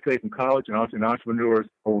matriculating from college and entrepreneurs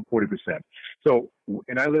over 40%. So,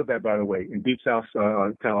 and I live that, by the way, in Deep South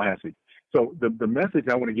Tallahassee. So the message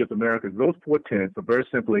I want to give to America is those 4 tenets are very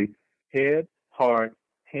simply head, heart,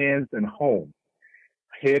 hands, and home.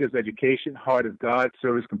 head is education, heart is God,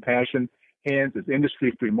 service, compassion, hands is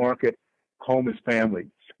industry, free market, home is family.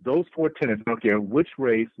 Those four tenets, I don't care which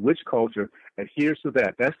race, which culture adheres to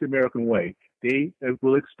that. That's the American way. They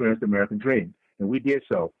will experience the American dream, and we did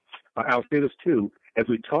so. I'll say this too, as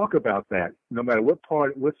we talk about that, no matter what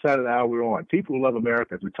side of the aisle we're on, people who love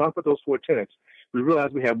America, as we talk about those four tenets, we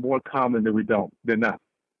realize we have more in common than we don't. They're not.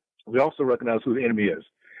 We also recognize who the enemy is.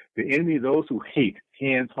 The enemy, those who hate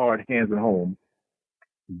hands, heart, hands, and home,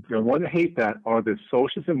 the ones that hate that are the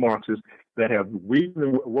socialists and Marxists that have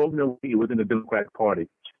woven their way within the Democratic Party.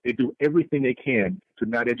 They do everything they can to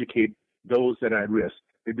not educate those that are at risk.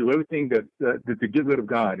 They do everything to get rid of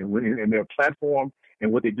God and their platform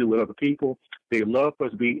and what they do with other people. They love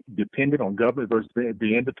us to be dependent on government versus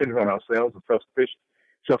being independent on ourselves and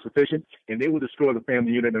self-sufficient, and they will destroy the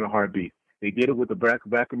family unit in a heartbeat. They did it with the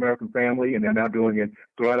Black American family, and they're now doing it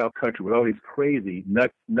throughout our country with all these crazy,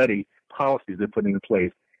 nutty policies they're putting in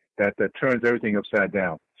place that turns everything upside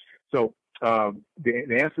down. So the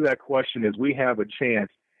answer to that question is we have a chance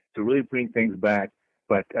to really bring things back,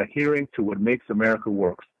 but adhering to what makes America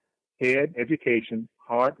work. Head, education,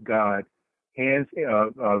 heart, God, hands,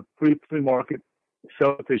 free market,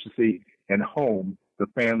 self-sufficiency, and home, the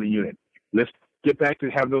family unit. Let's get back to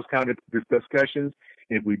having those kind of discussions.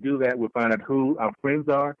 If we do that, we'll find out who our friends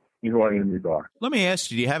are and who our enemies are. Let me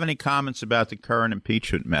ask you, do you have any comments about the current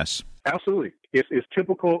impeachment mess? Absolutely. It's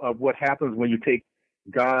typical of what happens when you take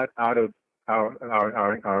God out of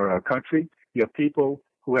our country. You have people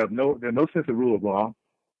who have no sense of rule of law.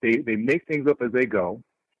 They make things up as they go,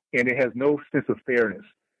 and it has no sense of fairness.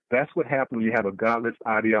 That's what happens when you have a godless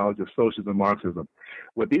ideology of socialism and Marxism.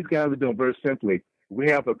 What these guys are doing very simply, we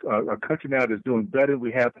have a country now that's doing better than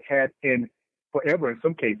we have had in forever in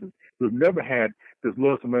some cases. We've never had this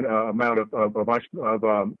lowest amount of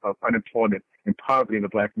unemployment and poverty in the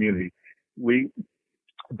Black community.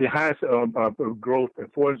 The highest growth,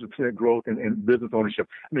 400% growth in business ownership.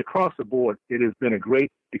 I mean, across the board, it has been a great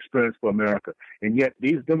experience for America. And yet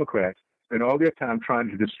these Democrats spend all their time trying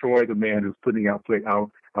to destroy the man who's putting our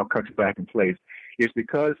country back in place. It's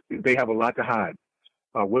because they have a lot to hide.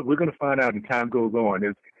 What we're going to find out as time goes on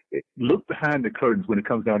is look behind the curtains when it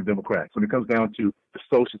comes down to Democrats, when it comes down to the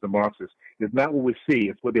socialists and Marxists. It's not what we see,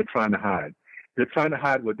 it's what they're trying to hide. They're trying to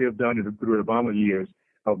hide what they've done through the Obama years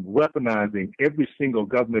of weaponizing every single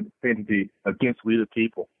government entity against we the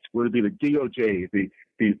people, whether it be the DOJ, the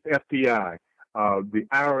FBI, the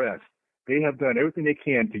IRS. They have done everything they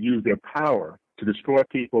can to use their power to destroy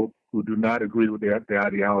people who do not agree with their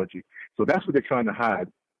ideology. So that's what they're trying to hide.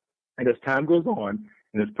 And as time goes on,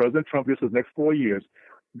 and as President Trump gets his next 4 years,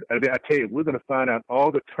 I tell you, we're going to find out all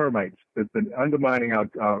the termites that's been undermining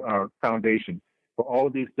our foundation for all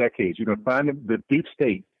of these decades. You're going to find the deep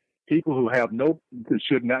state, people who have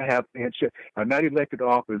should not have, are not elected to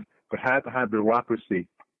office, but hide behind bureaucracy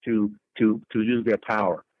to use their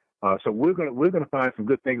power. So we're going to find some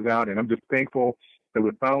good things out, and I'm just thankful that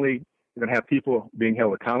we're finally going to have people being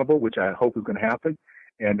held accountable, which I hope is going to happen,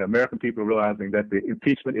 and American people are realizing that the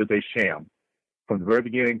impeachment is a sham from the very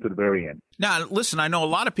beginning to the very end. Now, listen, I know a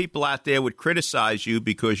lot of people out there would criticize you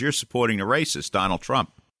because you're supporting the racist, Donald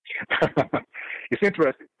Trump. It's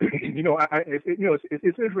interesting.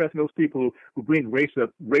 It's interesting those people who bring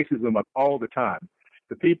racism up all the time.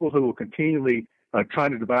 The people who are continually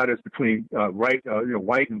trying to divide us between white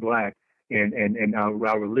and black and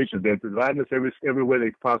our religion. They're dividing us every way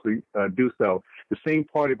they possibly do so. The same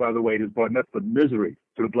party, by the way, has brought nothing but misery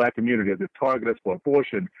to the Black community. They target us for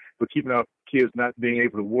abortion, for keeping our kids not being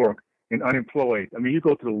able to work and unemployed. I mean, you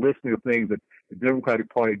go to the list of things that the Democratic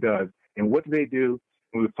Party does, and what do?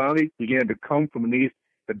 When we finally begin to come from beneath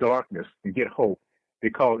the darkness and get hope, they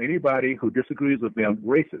call anybody who disagrees with them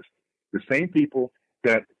racist. The same people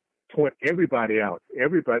that point everybody out,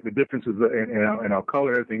 the differences in our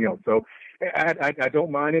color and everything else. So I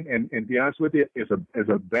don't mind it, and to be honest with you, it's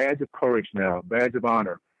a badge of courage now, a badge of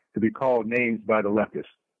honor to be called names by the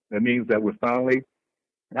leftists. That means that we're finally,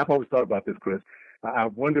 and I've always thought about this, Chris,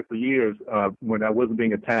 I've wondered for years when I wasn't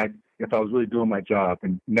being attacked if I was really doing my job.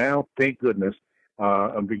 And now, thank goodness,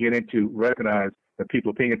 I'm beginning to recognize that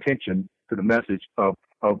people are paying attention to the message of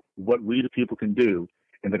what we the people can do,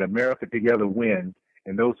 and that America together wins.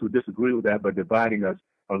 And those who disagree with that by dividing us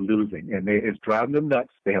are losing. And it's driving them nuts.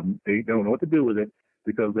 They don't know what to do with it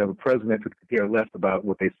because they have a president who could care less about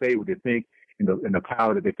what they say, what they think, and the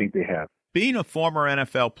power that they think they have. Being a former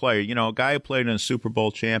NFL player, a guy who played in a Super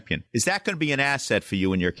Bowl champion, is that going to be an asset for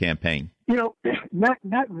you in your campaign?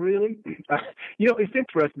 Not really. It's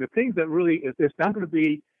interesting. The things that really it's not going to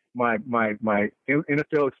be my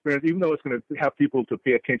NFL experience, even though it's going to have people to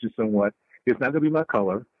pay attention somewhat. It's not going to be my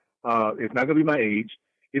color. It's not going to be my age.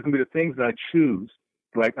 It's going to be the things that I choose.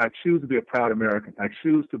 Like, I choose to be a proud American. I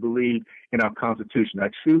choose to believe in our Constitution. I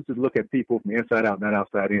choose to look at people from the inside out, not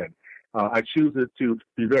outside in. I choose to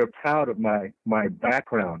be very proud of my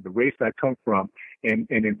background, the race I come from. And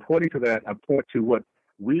in pointing to that, I point to what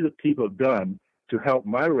we the people have done to help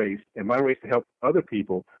my race and my race to help other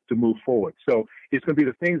people to move forward. So it's going to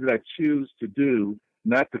be the things that I choose to do,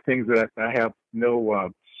 not the things that I have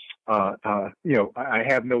no, I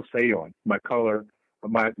have no say on. My color,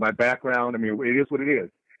 my background. I mean, it is what it is.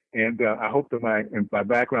 And I hope that my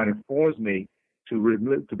background informs me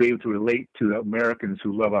to be able to relate to Americans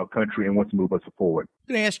who love our country and want to move us forward.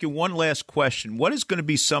 I'm going to ask you one last question. What is going to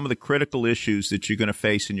be some of the critical issues that you're going to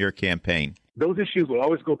face in your campaign? Those issues will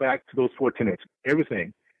always go back to those 4 tenets.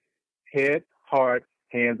 Everything. Head, heart,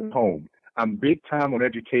 hands, and home. I'm big time on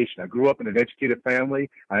education. I grew up in an educated family.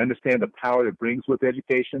 I understand the power it brings with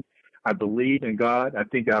education. I believe in God. I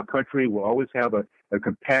think our country will always have a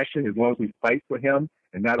compassion as long as we fight for him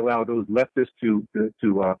and not allow those leftists to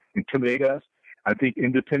intimidate us. I think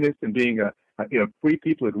independence and being a free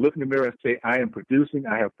people that look in the mirror and say, I am producing,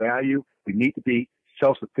 I have value. We need to be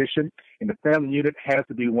self-sufficient. And the family unit has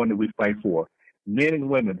to be one that we fight for. Men and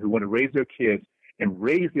women who want to raise their kids and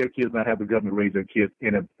raise their kids, not have the government raise their kids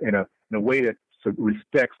in a way that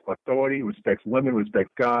respects authority, respects women, respects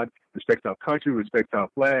God, respects our country, respects our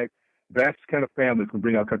flag. That's the kind of family that can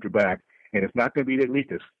bring our country back. And it's not going to be the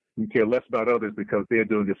elitists who care less about others because they're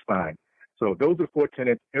doing just fine. So those are 4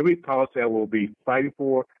 tenets. Every policy I will be fighting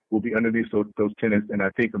for will be underneath those tenets, and I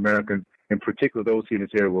think Americans, in particular those here in this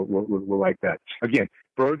area, will like that. Again,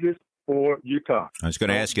 Burgess for Utah. I was going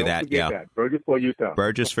to ask you that, yeah. That. Burgess for Utah.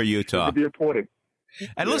 Burgess for Utah. It'll be important.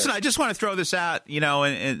 And listen, I just want to throw this out,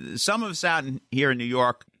 and some of us out here in New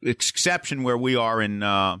York, exception where we are in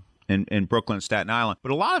Brooklyn, Staten Island.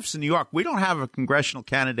 But a lot of us in New York, we don't have a congressional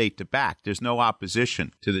candidate to back. There's no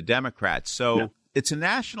opposition to the Democrats. So it's a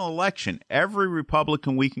national election. Every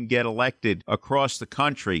Republican we can get elected across the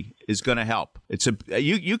country is going to help. It's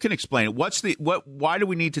you can explain it. Why do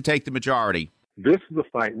we need to take the majority? This is a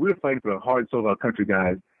fight. We're fighting for the heart and soul of our country,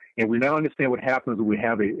 guys. And we now understand what happens when we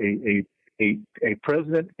have a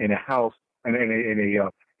president and a House and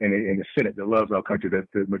a Senate that loves our country,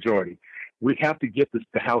 that's the majority. We have to get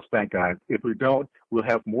the House back, guys. If we don't, we'll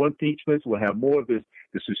have more impeachments. We'll have more of this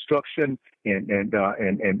destruction and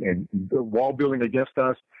wall building against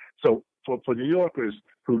us. So for New Yorkers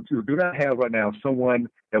who do not have right now someone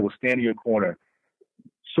that will stand in your corner,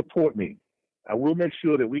 support me. I will make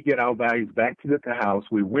sure that we get our values back to the House.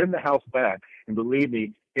 We win the House back, and believe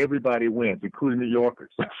me, everybody wins, including New Yorkers.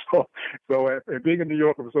 So being a New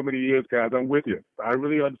Yorker for so many years, guys, I'm with you. I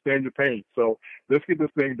really understand your pain. So let's get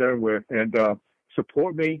this thing done with, and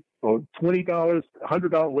support me for $20,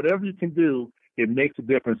 $100, whatever you can do. It makes a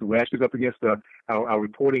difference. We're actually up against our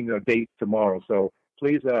reporting date tomorrow. So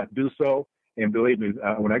please do so. And believe me,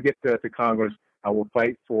 when I get to Congress, I will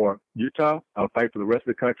fight for Utah. I'll fight for the rest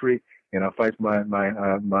of the country, and I'll fight for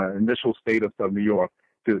my initial state of New York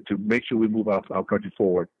to make sure we move our country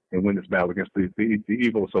forward and win this battle against the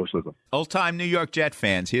evil of socialism. Old-time New York Jet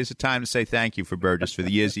fans, here's a time to say thank you for Burgess for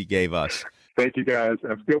the years he gave us. Thank you, guys.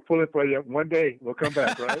 I'm still pulling for you. One day we'll come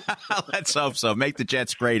back, right? Let's hope so. Make the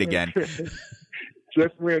Jets great again.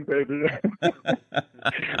 Just win, baby.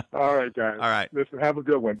 All right, guys. All right. Listen, have a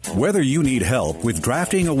good one. Whether you need help with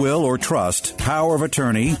drafting a will or trust, power of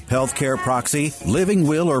attorney, healthcare proxy, living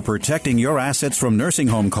will, or protecting your assets from nursing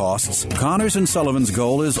home costs, Connors & Sullivan's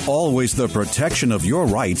goal is always the protection of your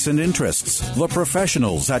rights and interests. The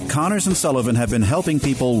professionals at Connors & Sullivan have been helping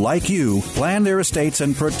people like you plan their estates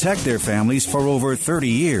and protect their families for over 30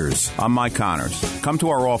 years. I'm Mike Connors. Come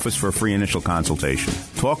to our office for a free initial consultation.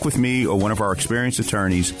 Talk with me or one of our experienced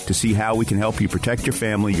attorneys to see how we can help you protect your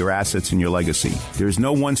family, your assets, and your legacy. There is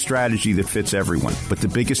no one strategy that fits everyone, but the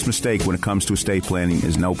biggest mistake when it comes to estate planning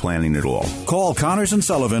is no planning at all. Call Connors &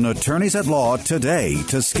 Sullivan, attorneys at law, today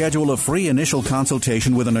to schedule a free initial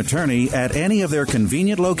consultation with an attorney at any of their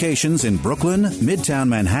convenient locations in Brooklyn, Midtown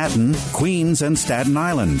Manhattan, Queens, and Staten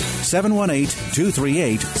Island.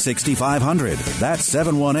 718-238-6500. That's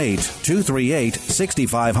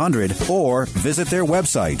 718-238-6500, or visit their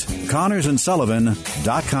website, ConnorsandSullivan.com.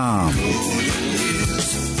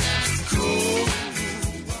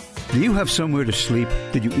 Do you have somewhere to sleep?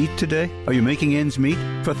 Did you eat today? Are you making ends meet?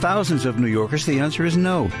 For thousands of New Yorkers, the answer is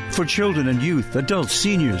no. For children and youth, adults,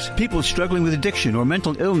 seniors, people struggling with addiction or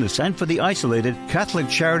mental illness, and for the isolated, Catholic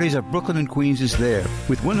Charities of Brooklyn and Queens is there.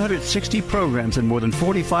 With 160 programs and more than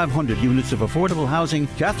 4,500 units of affordable housing,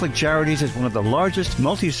 Catholic Charities is one of the largest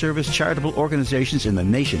multi-service charitable organizations in the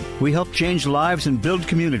nation. We help change lives and build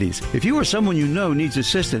communities. If you or someone you know needs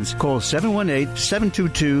assistance, call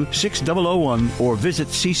 718-722-6001 or visit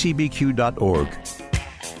ccbq.org.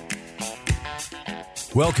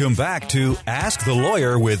 Welcome back to Ask the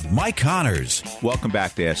Lawyer with Mike Connors. Welcome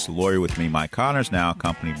back to Ask the Lawyer with me, Mike Connors, now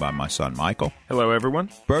accompanied by my son, Michael. Hello,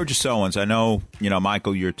 everyone. Burgess Owens. I know,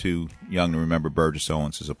 Michael, you're too young to remember Burgess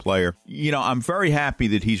Owens as a player. I'm very happy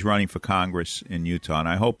that he's running for Congress in Utah,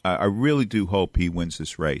 and I really do hope he wins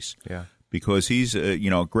this race. Yeah. Because he's a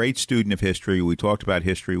great student of history. We talked about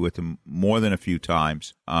history with him more than a few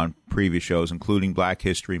times on previous shows, including Black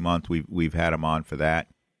History Month. We've had him on for that.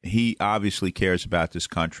 He obviously cares about this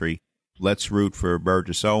country. Let's root for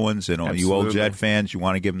Burgess Owens. And all you old Jet fans, you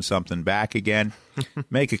want to give him something back again,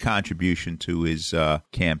 make a contribution to his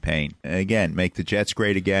campaign. And again, make the Jets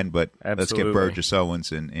great again, but Let's get Burgess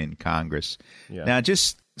Owens in Congress. Yeah. Now,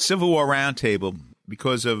 just Civil War Roundtable.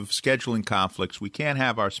 Because of scheduling conflicts, we can't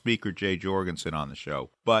have our speaker, Jay Jorgensen, on the show.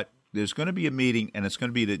 But there's going to be a meeting, and it's going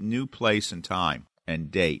to be at a new place and time and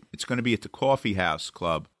date. It's going to be at the Coffee House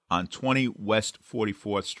Club on 20 West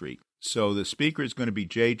 44th Street. So the speaker is going to be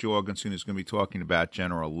Jay Jorgensen, who's going to be talking about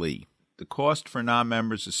General Lee. The cost for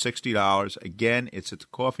non-members is $60. Again, it's at the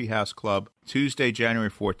Coffee House Club, Tuesday,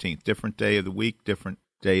 January 14th. Different day of the week, different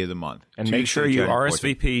day of the month. And Tuesday, make sure you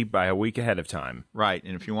RSVP by a week ahead of time. Right.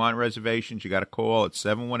 And if you want reservations, you got to call at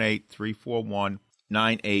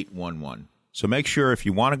 718-341-9811. So make sure if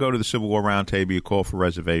you want to go to the Civil War Roundtable, you call for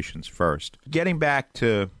reservations first. Getting back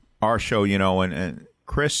to our show, and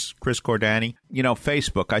Chris Cordani,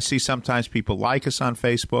 Facebook. I see sometimes people like us on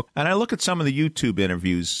Facebook. And I look at some of the YouTube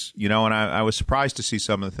interviews, and I was surprised to see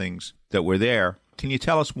some of the things that were there. Can you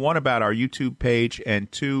tell us, one, about our YouTube page,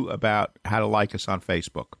 and two, about how to like us on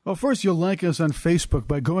Facebook? Well, first, you'll like us on Facebook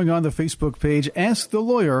by going on the Facebook page, Ask the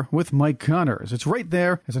Lawyer with Mike Connors. It's right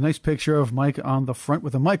there. There's a nice picture of Mike on the front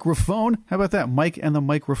with a microphone. How about that? Mike and the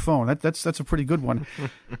microphone. That's a pretty good one.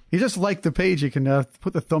 You just like the page. You can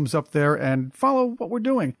put the thumbs up there and follow what we're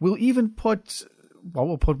doing. We'll even put...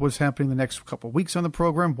 we'll put what's happening the next couple of weeks on the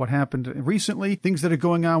program, what happened recently, things that are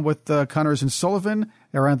going on with Connors and Sullivan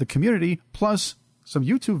around the community, plus some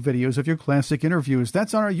YouTube videos of your classic interviews.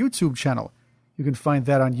 That's on our YouTube channel. You can find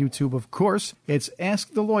that on YouTube, of course. It's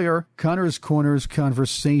Ask the Lawyer, Connors Corners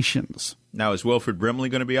Conversations. Now, is Wilford Brimley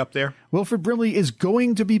going to be up there? Wilford Brimley is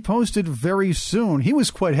going to be posted very soon. He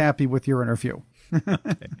was quite happy with your interview.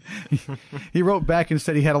 He wrote back and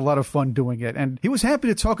said he had a lot of fun doing it. And he was happy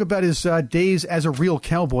to talk about his days as a real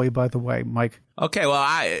cowboy, by the way, Mike. Okay, well,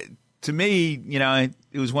 to me,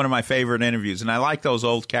 it was one of my favorite interviews, and I like those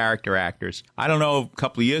old character actors. I don't know, a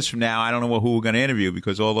couple of years from now, I don't know who we're going to interview,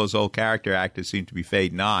 because all those old character actors seem to be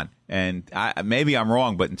fading on. And maybe I'm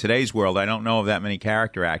wrong, but in today's world, I don't know of that many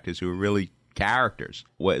character actors who are really characters,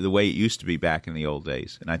 the way it used to be back in the old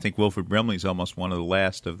days. And I think Wilford Brimley is almost one of the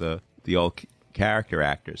last of the old character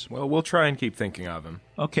actors. Well, we'll try and keep thinking of him.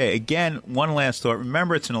 Okay, again, one last thought.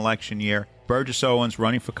 Remember, it's an election year. Burgess Owens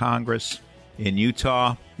running for Congress in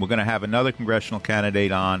Utah. We're going to have another congressional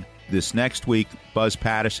candidate on this next week, Buzz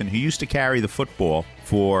Patterson, who used to carry the football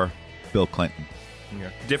for Bill Clinton. Yeah.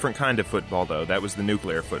 Different kind of football, though. That was the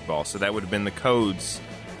nuclear football, so that would have been the codes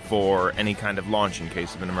for any kind of launch in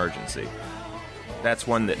case of an emergency. That's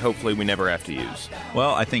one that hopefully we never have to use.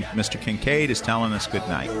 Well, I think Mr. Kincaid is telling us good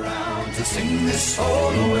night. To sing this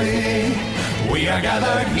all away. We are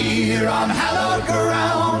gathered here on hallowed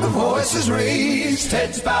ground, voices raised,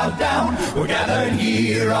 heads bowed down. We're gathered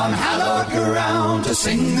here on hallowed ground to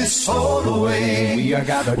sing this all away. We are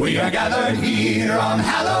gathered here on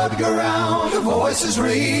hallowed ground, voices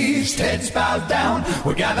raised, heads bowed down.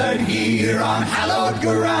 We're gathered here on hallowed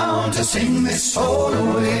ground to sing this all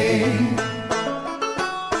away.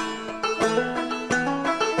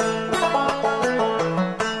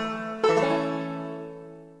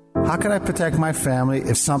 How can I protect my family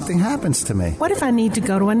if something happens to me? What if I need to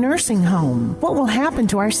go to a nursing home? What will happen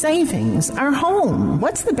to our savings, our home?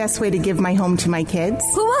 What's the best way to give my home to my kids?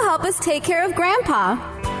 Who will help us take care of Grandpa?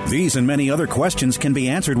 These and many other questions can be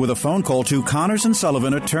answered with a phone call to Connors &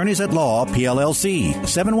 Sullivan, Attorneys at Law, PLLC,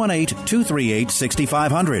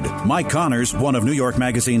 718-238-6500. Mike Connors, one of New York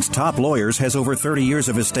Magazine's top lawyers, has over 30 years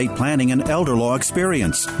of estate planning and elder law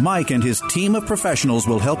experience. Mike and his team of professionals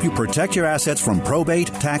will help you protect your assets from probate,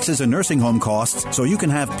 taxes, and nursing home costs so you can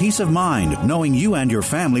have peace of mind knowing you and your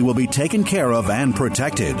family will be taken care of and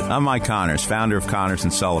protected. I'm Mike Connors, founder of Connors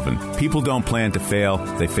 & Sullivan. People don't plan to fail,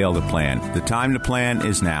 they fail to plan. The time to plan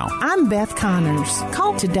is now. I'm Beth Connors.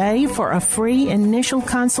 Call today for a free initial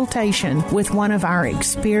consultation with one of our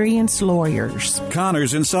experienced lawyers.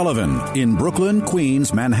 Connors & Sullivan in Brooklyn,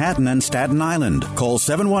 Queens, Manhattan, and Staten Island. Call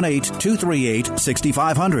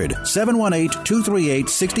 718-238-6500,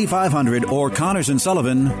 718-238-6500, or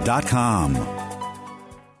ConnorsandSullivan.com.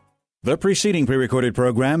 The preceding pre-recorded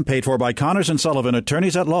program paid for by Connors & Sullivan,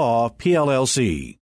 Attorneys at Law, PLLC.